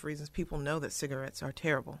the health reasons, people know that cigarettes are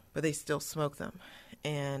terrible, but they still smoke them.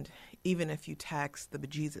 And even if you tax the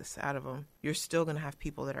bejesus out of them, you're still going to have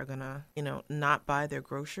people that are going to, not buy their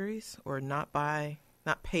groceries or not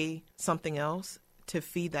pay something else to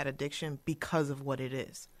feed that addiction because of what it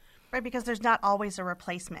is. Right, because there's not always a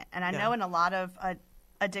replacement. And I know in a lot of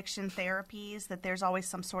addiction therapies, that there's always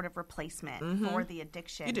some sort of replacement for the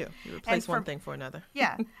addiction. You do. You replace one thing for another.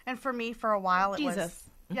 Yeah. And for me, for a while, it was... Jesus.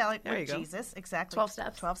 Yeah, like There you with go. Jesus, exactly. 12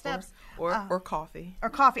 steps. 12 steps. Or coffee. Or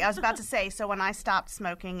coffee. I was about to say, so when I stopped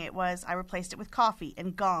smoking, I replaced it with coffee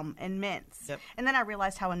and gum and mints. Yep. And then I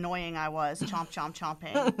realized how annoying I was,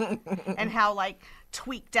 chomping, and how, like,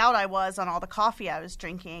 tweaked out I was on all the coffee I was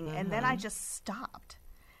drinking. And then I just stopped.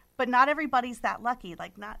 But not everybody's that lucky.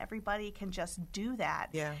 Like, not everybody can just do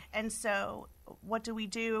that. Yeah. And so what do we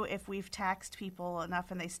do if we've taxed people enough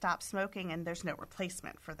and they stop smoking and there's no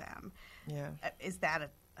replacement for them? Yeah. Is that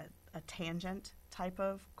a tangent type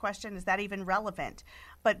of question? Is that even relevant?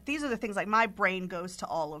 But these are the things, like, my brain goes to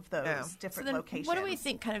all of those different locations. What do we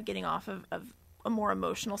think, kind of getting off of a more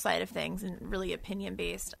emotional side of things and really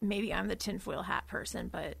opinion-based? Maybe I'm the tinfoil hat person,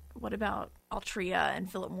 but what about Altria and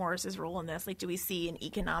Philip Morris's role in this? Like, do we see an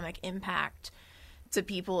economic impact to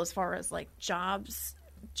people as far as, like, jobs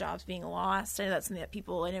being lost? I know that's something that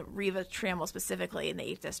people, and Reva Trammell specifically in the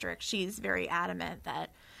 8th District, she's very adamant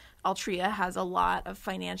that Altria has a lot of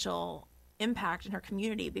financial impact in her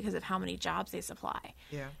community because of how many jobs they supply.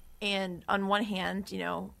 Yeah. And on one hand,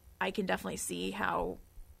 I can definitely see how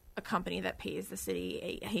a company that pays the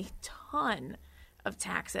city a ton of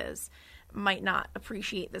taxes might not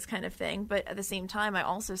appreciate this kind of thing. But at the same time, I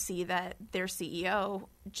also see that their CEO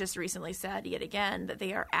just recently said yet again that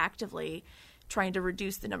they are actively trying to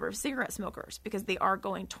reduce the number of cigarette smokers because they are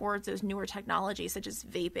going towards those newer technologies such as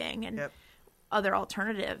vaping and other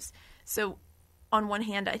alternatives. So on one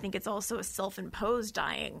hand, I think it's also a self-imposed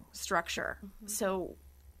dying structure. Mm-hmm. So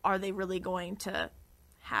are they really going to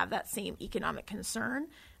have that same economic concern?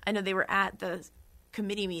 I know they were at the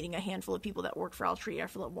committee meeting, a handful of people that work for Altria,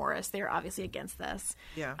 Philip Morris. They're obviously against this.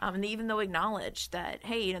 Yeah. And they even though acknowledge that,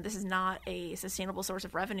 hey, this is not a sustainable source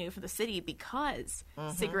of revenue for the city because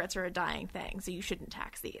cigarettes are a dying thing, so you shouldn't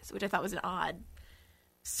tax these, which I thought was an odd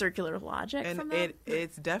circular logic from them. And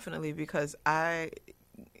it's definitely because I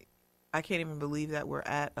can't even believe that we're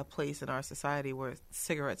at a place in our society where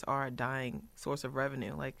cigarettes are a dying source of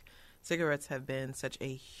revenue. Like, cigarettes have been such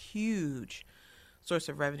a huge source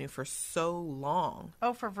of revenue for so long.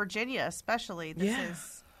 Oh, for Virginia especially. This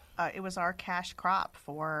is it was our cash crop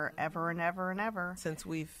for ever and ever and ever.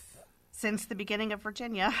 Since the beginning of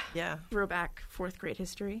Virginia. Yeah. Throwback 4th grade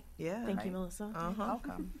history. Yeah. Thank you, Melissa. You're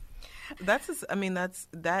welcome. That's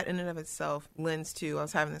that in and of itself lends to, I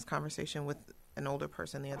was having this conversation with an older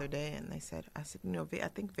person the other day, and I said, I think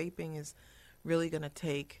vaping is really going to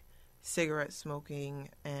take cigarette smoking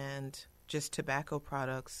and just tobacco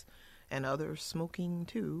products and other smoking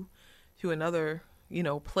too to another,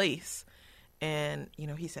 place. And,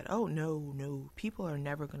 he said, oh, no, people are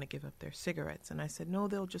never going to give up their cigarettes. And I said, no,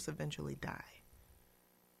 they'll just eventually die.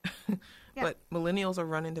 Yeah. But millennials are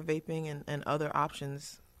running to vaping and other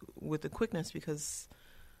options with the quickness because...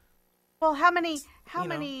 Well, how many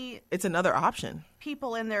it's another option.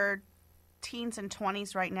 People in their teens and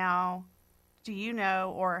 20s right now do you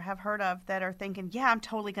know or have heard of that are thinking, yeah, I'm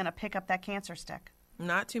totally going to pick up that cancer stick?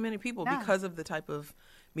 Not too many people because of the type of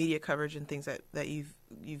media coverage and things that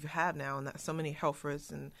you've had now, and that so many health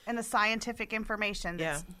risks and the scientific information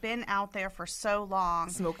that's been out there for so long.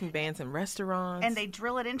 Smoking bans in restaurants. And they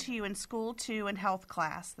drill it into you in school too, in health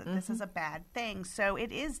class, that this is a bad thing. So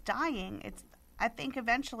it is dying. I think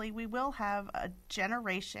eventually we will have a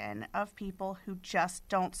generation of people who just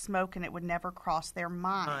don't smoke, and it would never cross their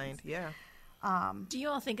minds. Do you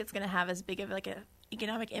all think it's going to have as big of like a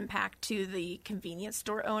economic impact to the convenience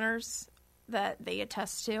store owners that they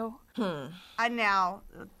attest to? Now,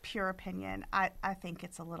 pure opinion, I think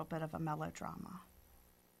it's a little bit of a melodrama.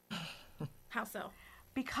 How so?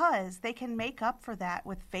 Because they can make up for that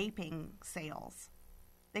with vaping sales.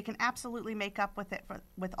 They can absolutely make up with it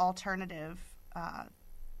with alternatives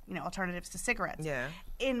to cigarettes. Yeah.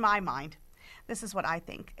 In my mind, this is what I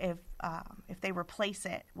think. If they replace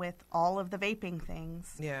it with all of the vaping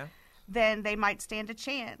things, then they might stand a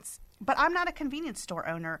chance. But I'm not a convenience store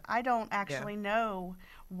owner. I don't actually know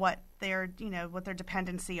what their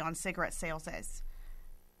dependency on cigarette sales is.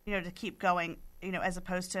 To keep going, as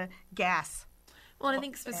opposed to gas. Well, and I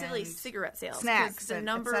think specifically cigarette sales, snacks, the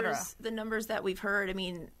numbers that we've heard. I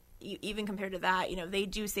mean, even compared to that, they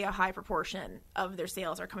do say a high proportion of their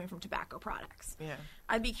sales are coming from tobacco products. Yeah,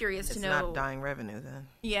 I'd be curious to know. It's not dying revenue then.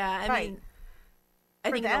 Yeah, I mean,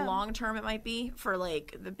 I think in the long term it might be for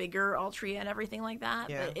like the bigger Altria and everything like that.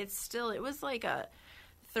 Yeah. But it was like a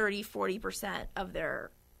 30-40% of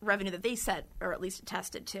their revenue that they said, or at least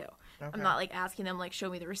attested to. Okay. I'm not like asking them like show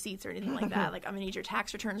me the receipts or anything like that. Like I'm gonna need your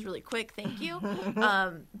tax returns really quick, thank you.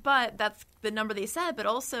 But that's the number they said. But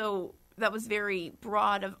also that was very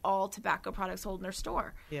broad of all tobacco products sold in their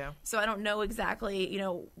store. Yeah. So I don't know exactly,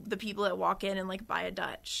 the people that walk in and like buy a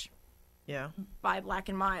Dutch, buy Black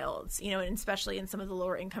and Milds, and especially in some of the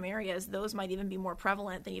lower income areas, those might even be more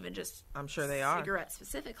prevalent than even just I'm sure they are. cigarettes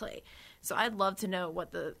specifically. So I'd love to know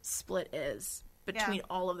what the split is between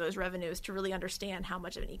all of those revenues to really understand how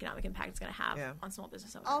much of an economic impact it's going to have on small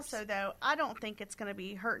business owners. Also, though, I don't think it's going to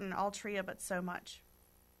be hurting Altria, but so much.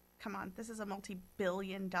 Come on, this is a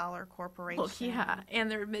multi-billion-dollar corporation. Well, yeah,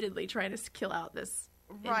 and they're admittedly trying to kill out this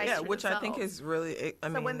Right. Yeah, which I think is really,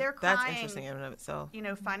 when they're that's crying, interesting in and of itself.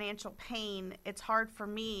 Financial pain, it's hard for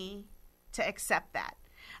me to accept that,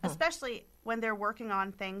 especially when they're working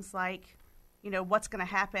on things like, what's going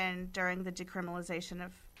to happen during the decriminalization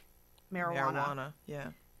of marijuana. Yeah.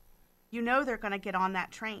 They're going to get on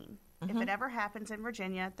that train. If it ever happens in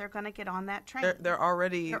Virginia, they're going to get on that train. They're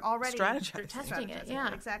already strategizing. They're testing it,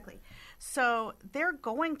 yeah. Exactly. So they're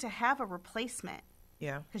going to have a replacement.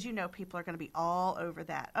 Yeah. Because people are going to be all over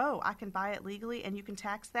that. Oh, I can buy it legally and you can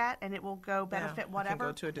tax that and it will go benefit whatever. You can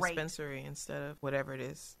go to a dispensary instead of whatever it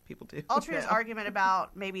is people do. Altria's argument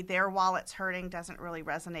about maybe their wallets hurting doesn't really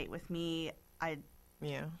resonate with me. I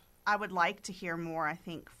would like to hear more, I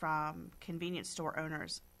think, from convenience store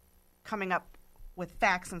owners coming up with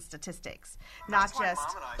facts and statistics, not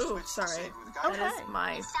just. Ooh, sorry. That is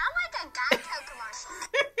my. You sound like a Geico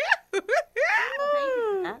commercial.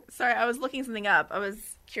 Sorry, I was looking something up. I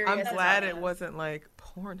was curious. I'm glad it wasn't like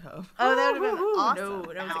Pornhub. Oh, that would have been awesome. No, it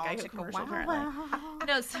was a Geico commercial, apparently.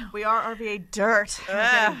 No, so we are RVA dirt. We're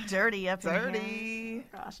getting dirty up in here.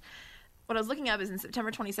 Gosh. What I was looking up is in September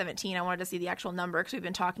 2017, I wanted to see the actual number because we've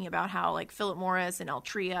been talking about how like Philip Morris and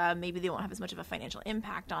Altria, maybe they won't have as much of a financial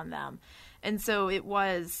impact on them. And so it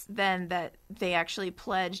was then that they actually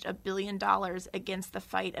pledged $1 billion against the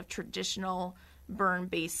fight of traditional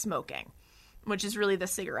burn-based smoking, which is really the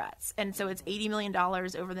cigarettes. And so it's $80 million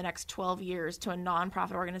over the next 12 years to a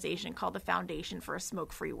nonprofit organization called the Foundation for a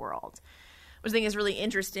Smoke-Free World, which I think is really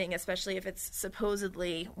interesting, especially if it's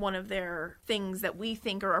supposedly one of their things that we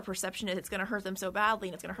think or our perception is it's going to hurt them so badly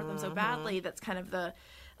and it's going to hurt them so badly. That's kind of the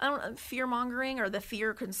fear-mongering or the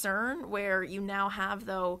fear concern where you now have,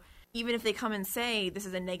 though, even if they come and say this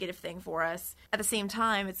is a negative thing for us, at the same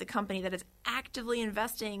time, it's a company that is actively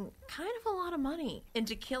investing kind of a lot of money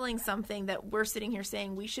into killing something that we're sitting here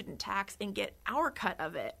saying we shouldn't tax and get our cut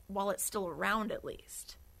of it while it's still around at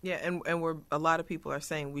least. Yeah, and a lot of people are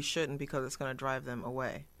saying we shouldn't because it's going to drive them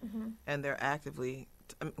away. And they're actively,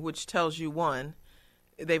 which tells you, one,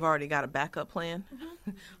 they've already got a backup plan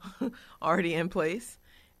already in place,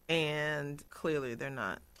 and clearly they're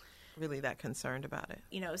not really that concerned about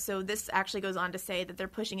it. So this actually goes on to say that they're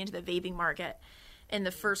pushing into the vaping market. In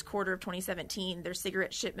the first quarter of 2017, their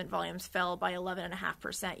cigarette shipment volumes fell by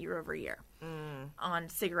 11.5% year over year on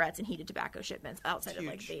cigarettes and heated tobacco shipments outside of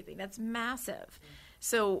like vaping. That's massive.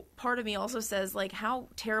 So part of me also says, like, how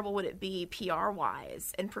terrible would it be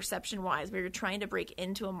PR-wise and perception-wise where you're trying to break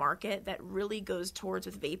into a market that really goes towards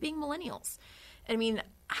with vaping millennials? I mean,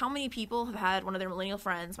 how many people have had one of their millennial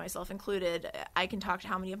friends, myself included, I can talk to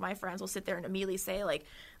how many of my friends will sit there and immediately say, like,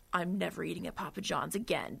 I'm never eating at Papa John's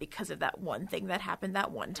again because of that one thing that happened that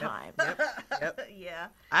one time. Yep. Yeah.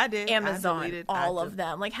 I did. Amazon, all of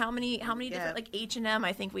them. Like, how many different, like, H&M,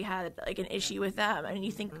 I think we had, like, an issue with them. I mean,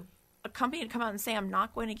 you think a company would come out and say, I'm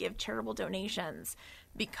not going to give charitable donations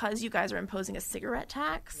because you guys are imposing a cigarette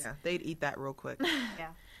tax? Yeah, they'd eat that real quick. Yeah.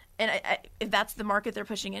 And if that's the market they're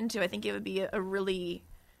pushing into, I think it would be a really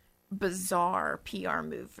bizarre PR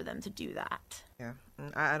move for them to do that. Yeah,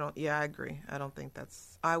 I agree. I don't think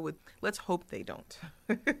let's hope they don't.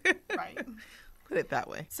 Right. Put it that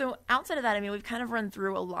way. So outside of that, I mean, we've kind of run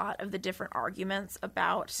through a lot of the different arguments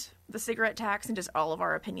about the cigarette tax and just all of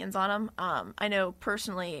our opinions on them. I know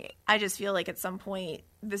personally, I just feel like at some point,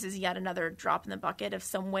 this is yet another drop in the bucket of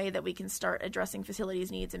some way that we can start addressing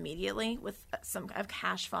facilities needs immediately with some kind of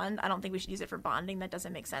cash fund. I don't think we should use it for bonding. That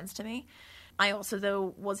doesn't make sense to me. I also,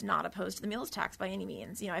 though, was not opposed to the meals tax by any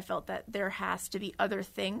means. I felt that there has to be other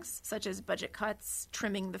things, such as budget cuts,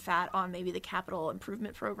 trimming the fat on maybe the capital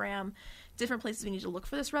improvement program, different places we need to look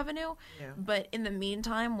for this revenue. Yeah. But in the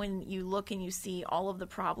meantime, when you look and you see all of the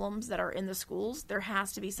problems that are in the schools, there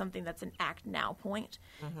has to be something that's an act now point.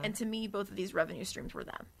 And to me, both of these revenue streams were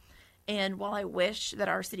them. And while I wish that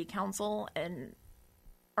our city council and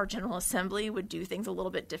our General Assembly would do things a little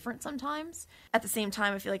bit different sometimes, at the same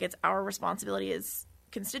time, I feel like it's our responsibility as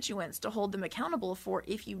constituents to hold them accountable for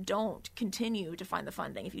if you don't continue to find the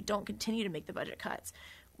funding, if you don't continue to make the budget cuts,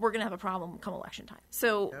 we're going to have a problem come election time.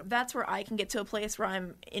 So that's where I can get to a place where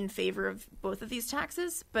I'm in favor of both of these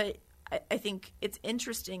taxes, but I think it's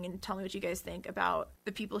interesting, and tell me what you guys think about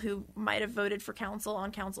the people who might have voted for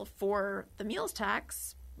on council for the meals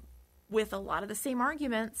tax with a lot of the same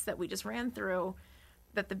arguments that we just ran through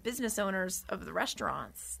that the business owners of the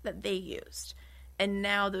restaurants that they used. And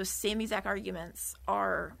now those same exact arguments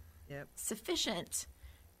are sufficient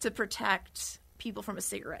to protect people from a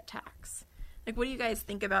cigarette tax. Like, what do you guys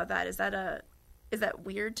think about that? Is that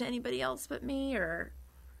weird to anybody else but me, or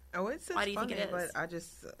it's why do you funny, think it is? But I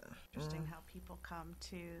just Interesting how people come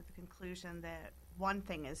to the conclusion that one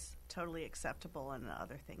thing is totally acceptable and the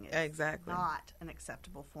other thing is Exactly. not an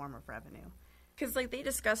acceptable form of revenue. Because, like, they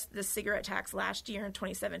discussed the cigarette tax last year in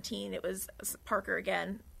 2017. It was Parker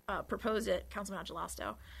again proposed it, Councilman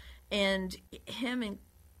Agelasto, and him and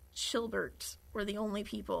Chilbert were the only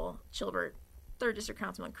people. Chilbert, 3rd District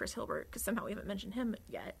Councilman Chris Hilbert, because somehow we haven't mentioned him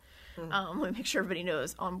yet. Let me make sure everybody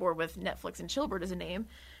knows on board with Netflix and Chilbert as a name.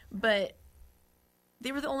 But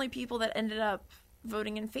they were the only people that ended up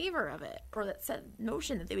voting in favor of it, or that said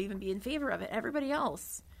notion that they would even be in favor of it. Everybody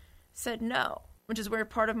else said no, which is where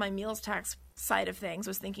part of my meals tax side of things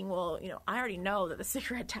was thinking, well, I already know that the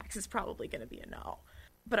cigarette tax is probably going to be a no.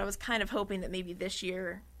 But I was kind of hoping that maybe this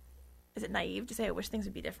year, is it naive to say I wish things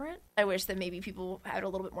would be different? I wish that maybe people had a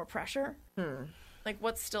little bit more pressure. Like,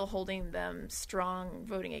 what's still holding them strong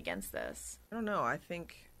voting against this? I don't know. I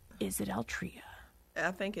think Is it Altria?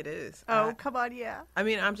 I think it is. Oh, come on, yeah. I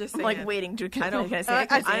mean, I'm just I'm saying. like waiting to. Can I don't. I say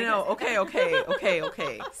it? I know. Okay.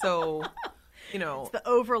 So, It's the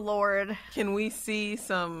overlord. can we see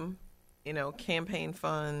some, campaign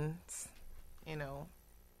funds,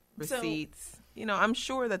 receipts? I'm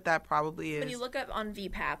sure that probably is. When you look up on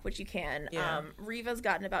VPAP, which you can, Yeah. Riva's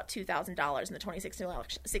gotten about $2,000 in the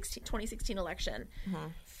 2016 election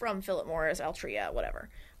from Philip Morris, Altria, whatever.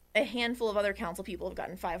 A handful of other council people have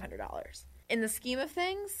gotten $500. In the scheme of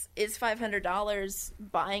things, is $500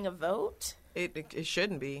 buying a vote? It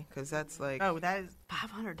shouldn't be, because that's like Oh, that is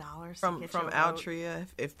 $500 from to get you a vote. Altria.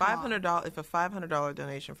 If $500, if a $500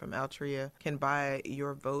 donation from Altria can buy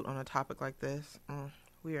your vote on a topic like this,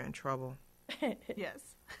 we are in trouble. Yes.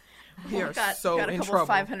 We are got so a in couple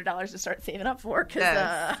trouble. $500 to start saving up for, because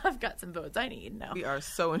Yes. I've got some votes I need now. We are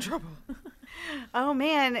so in trouble. Oh,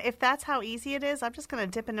 man, if that's how easy it is, I'm just going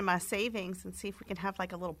to dip into my savings and see if we can have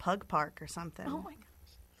like a little pug park or something. Oh my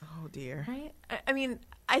gosh! Oh dear. Right? I mean,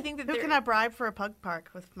 I think that Who can I bribe for a pug park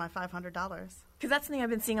with my $500? because that's something I've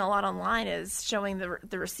been seeing a lot online is showing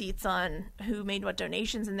the receipts on who made what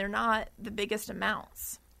donations, and they're not the biggest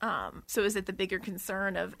amounts. So is it the bigger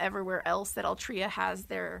concern of everywhere else that Altria has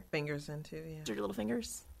their Fingers into, yeah. dirty little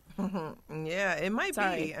fingers? Yeah, it might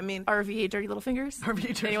Sorry. be. I mean, RVA dirty little fingers? RVA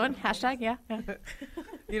dirty Anyone? Hashtag, yeah.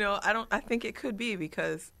 I think it could be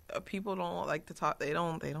because people don't like to talk. They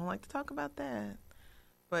don't like to talk about that.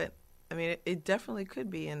 But I mean, it definitely could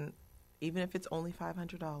be, and even if it's only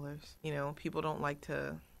 $500, people don't like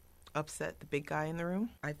to upset the big guy in the room.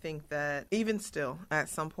 I think that even still, at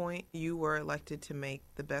some point, you were elected to make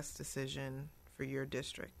the best decision for your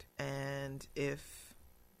district, and if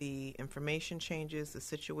the information changes, the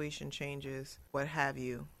situation changes, what have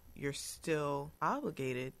you, you're still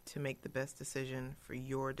obligated to make the best decision for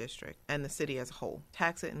your district and the city as a whole.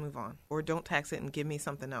 Tax it and move on, or don't tax it and give me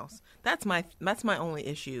something else. That's my only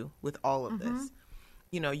issue with all of this.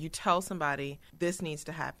 You tell somebody this needs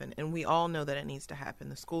to happen, and we all know that it needs to happen.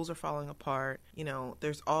 The schools are falling apart.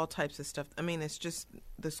 There's all types of stuff. I mean, it's just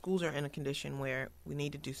the schools are in a condition where we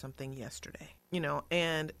need to do something yesterday.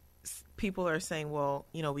 And people are saying, well,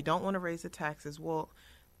 we don't want to raise the taxes. Well,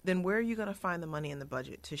 then where are you going to find the money in the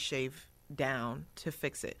budget to shave down to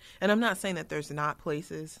fix it? And I'm not saying that there's not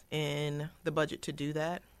places in the budget to do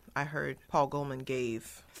that. I heard Paul Goldman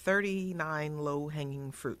gave 39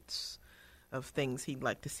 low-hanging fruits of things he'd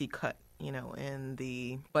like to see cut, in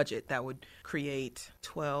the budget that would create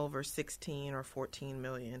 12 or 16 or 14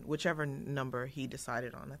 million, whichever number he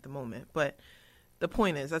decided on at the moment. But the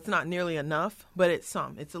point is, that's not nearly enough, but it's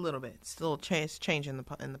some. It's a little bit. It's still change in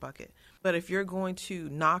the bucket. But if you're going to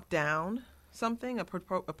knock down something, a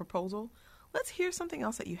proposal, let's hear something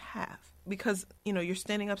else that you have. Because, you're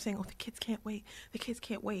standing up saying, oh, the kids can't wait. The kids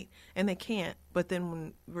can't wait. And they can't. But then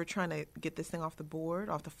when we're trying to get this thing off the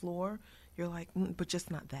floor, you're like, but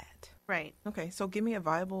just not that. Right. Okay, so give me a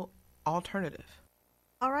viable alternative.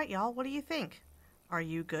 All right, y'all, what do you think? Are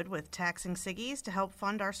you good with taxing ciggies to help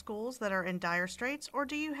fund our schools that are in dire straits, or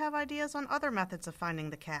do you have ideas on other methods of finding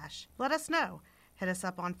the cash? Let us know. Hit us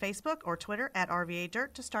up on Facebook or Twitter at RVA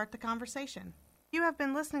Dirt to start the conversation. You have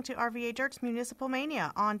been listening to RVA Dirt's Municipal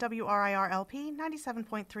Mania on WRIR-LP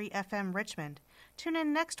 97.3 FM Richmond. Tune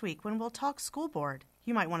in next week when we'll talk school board.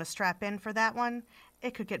 You might want to strap in for that one.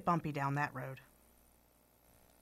 It could get bumpy down that road.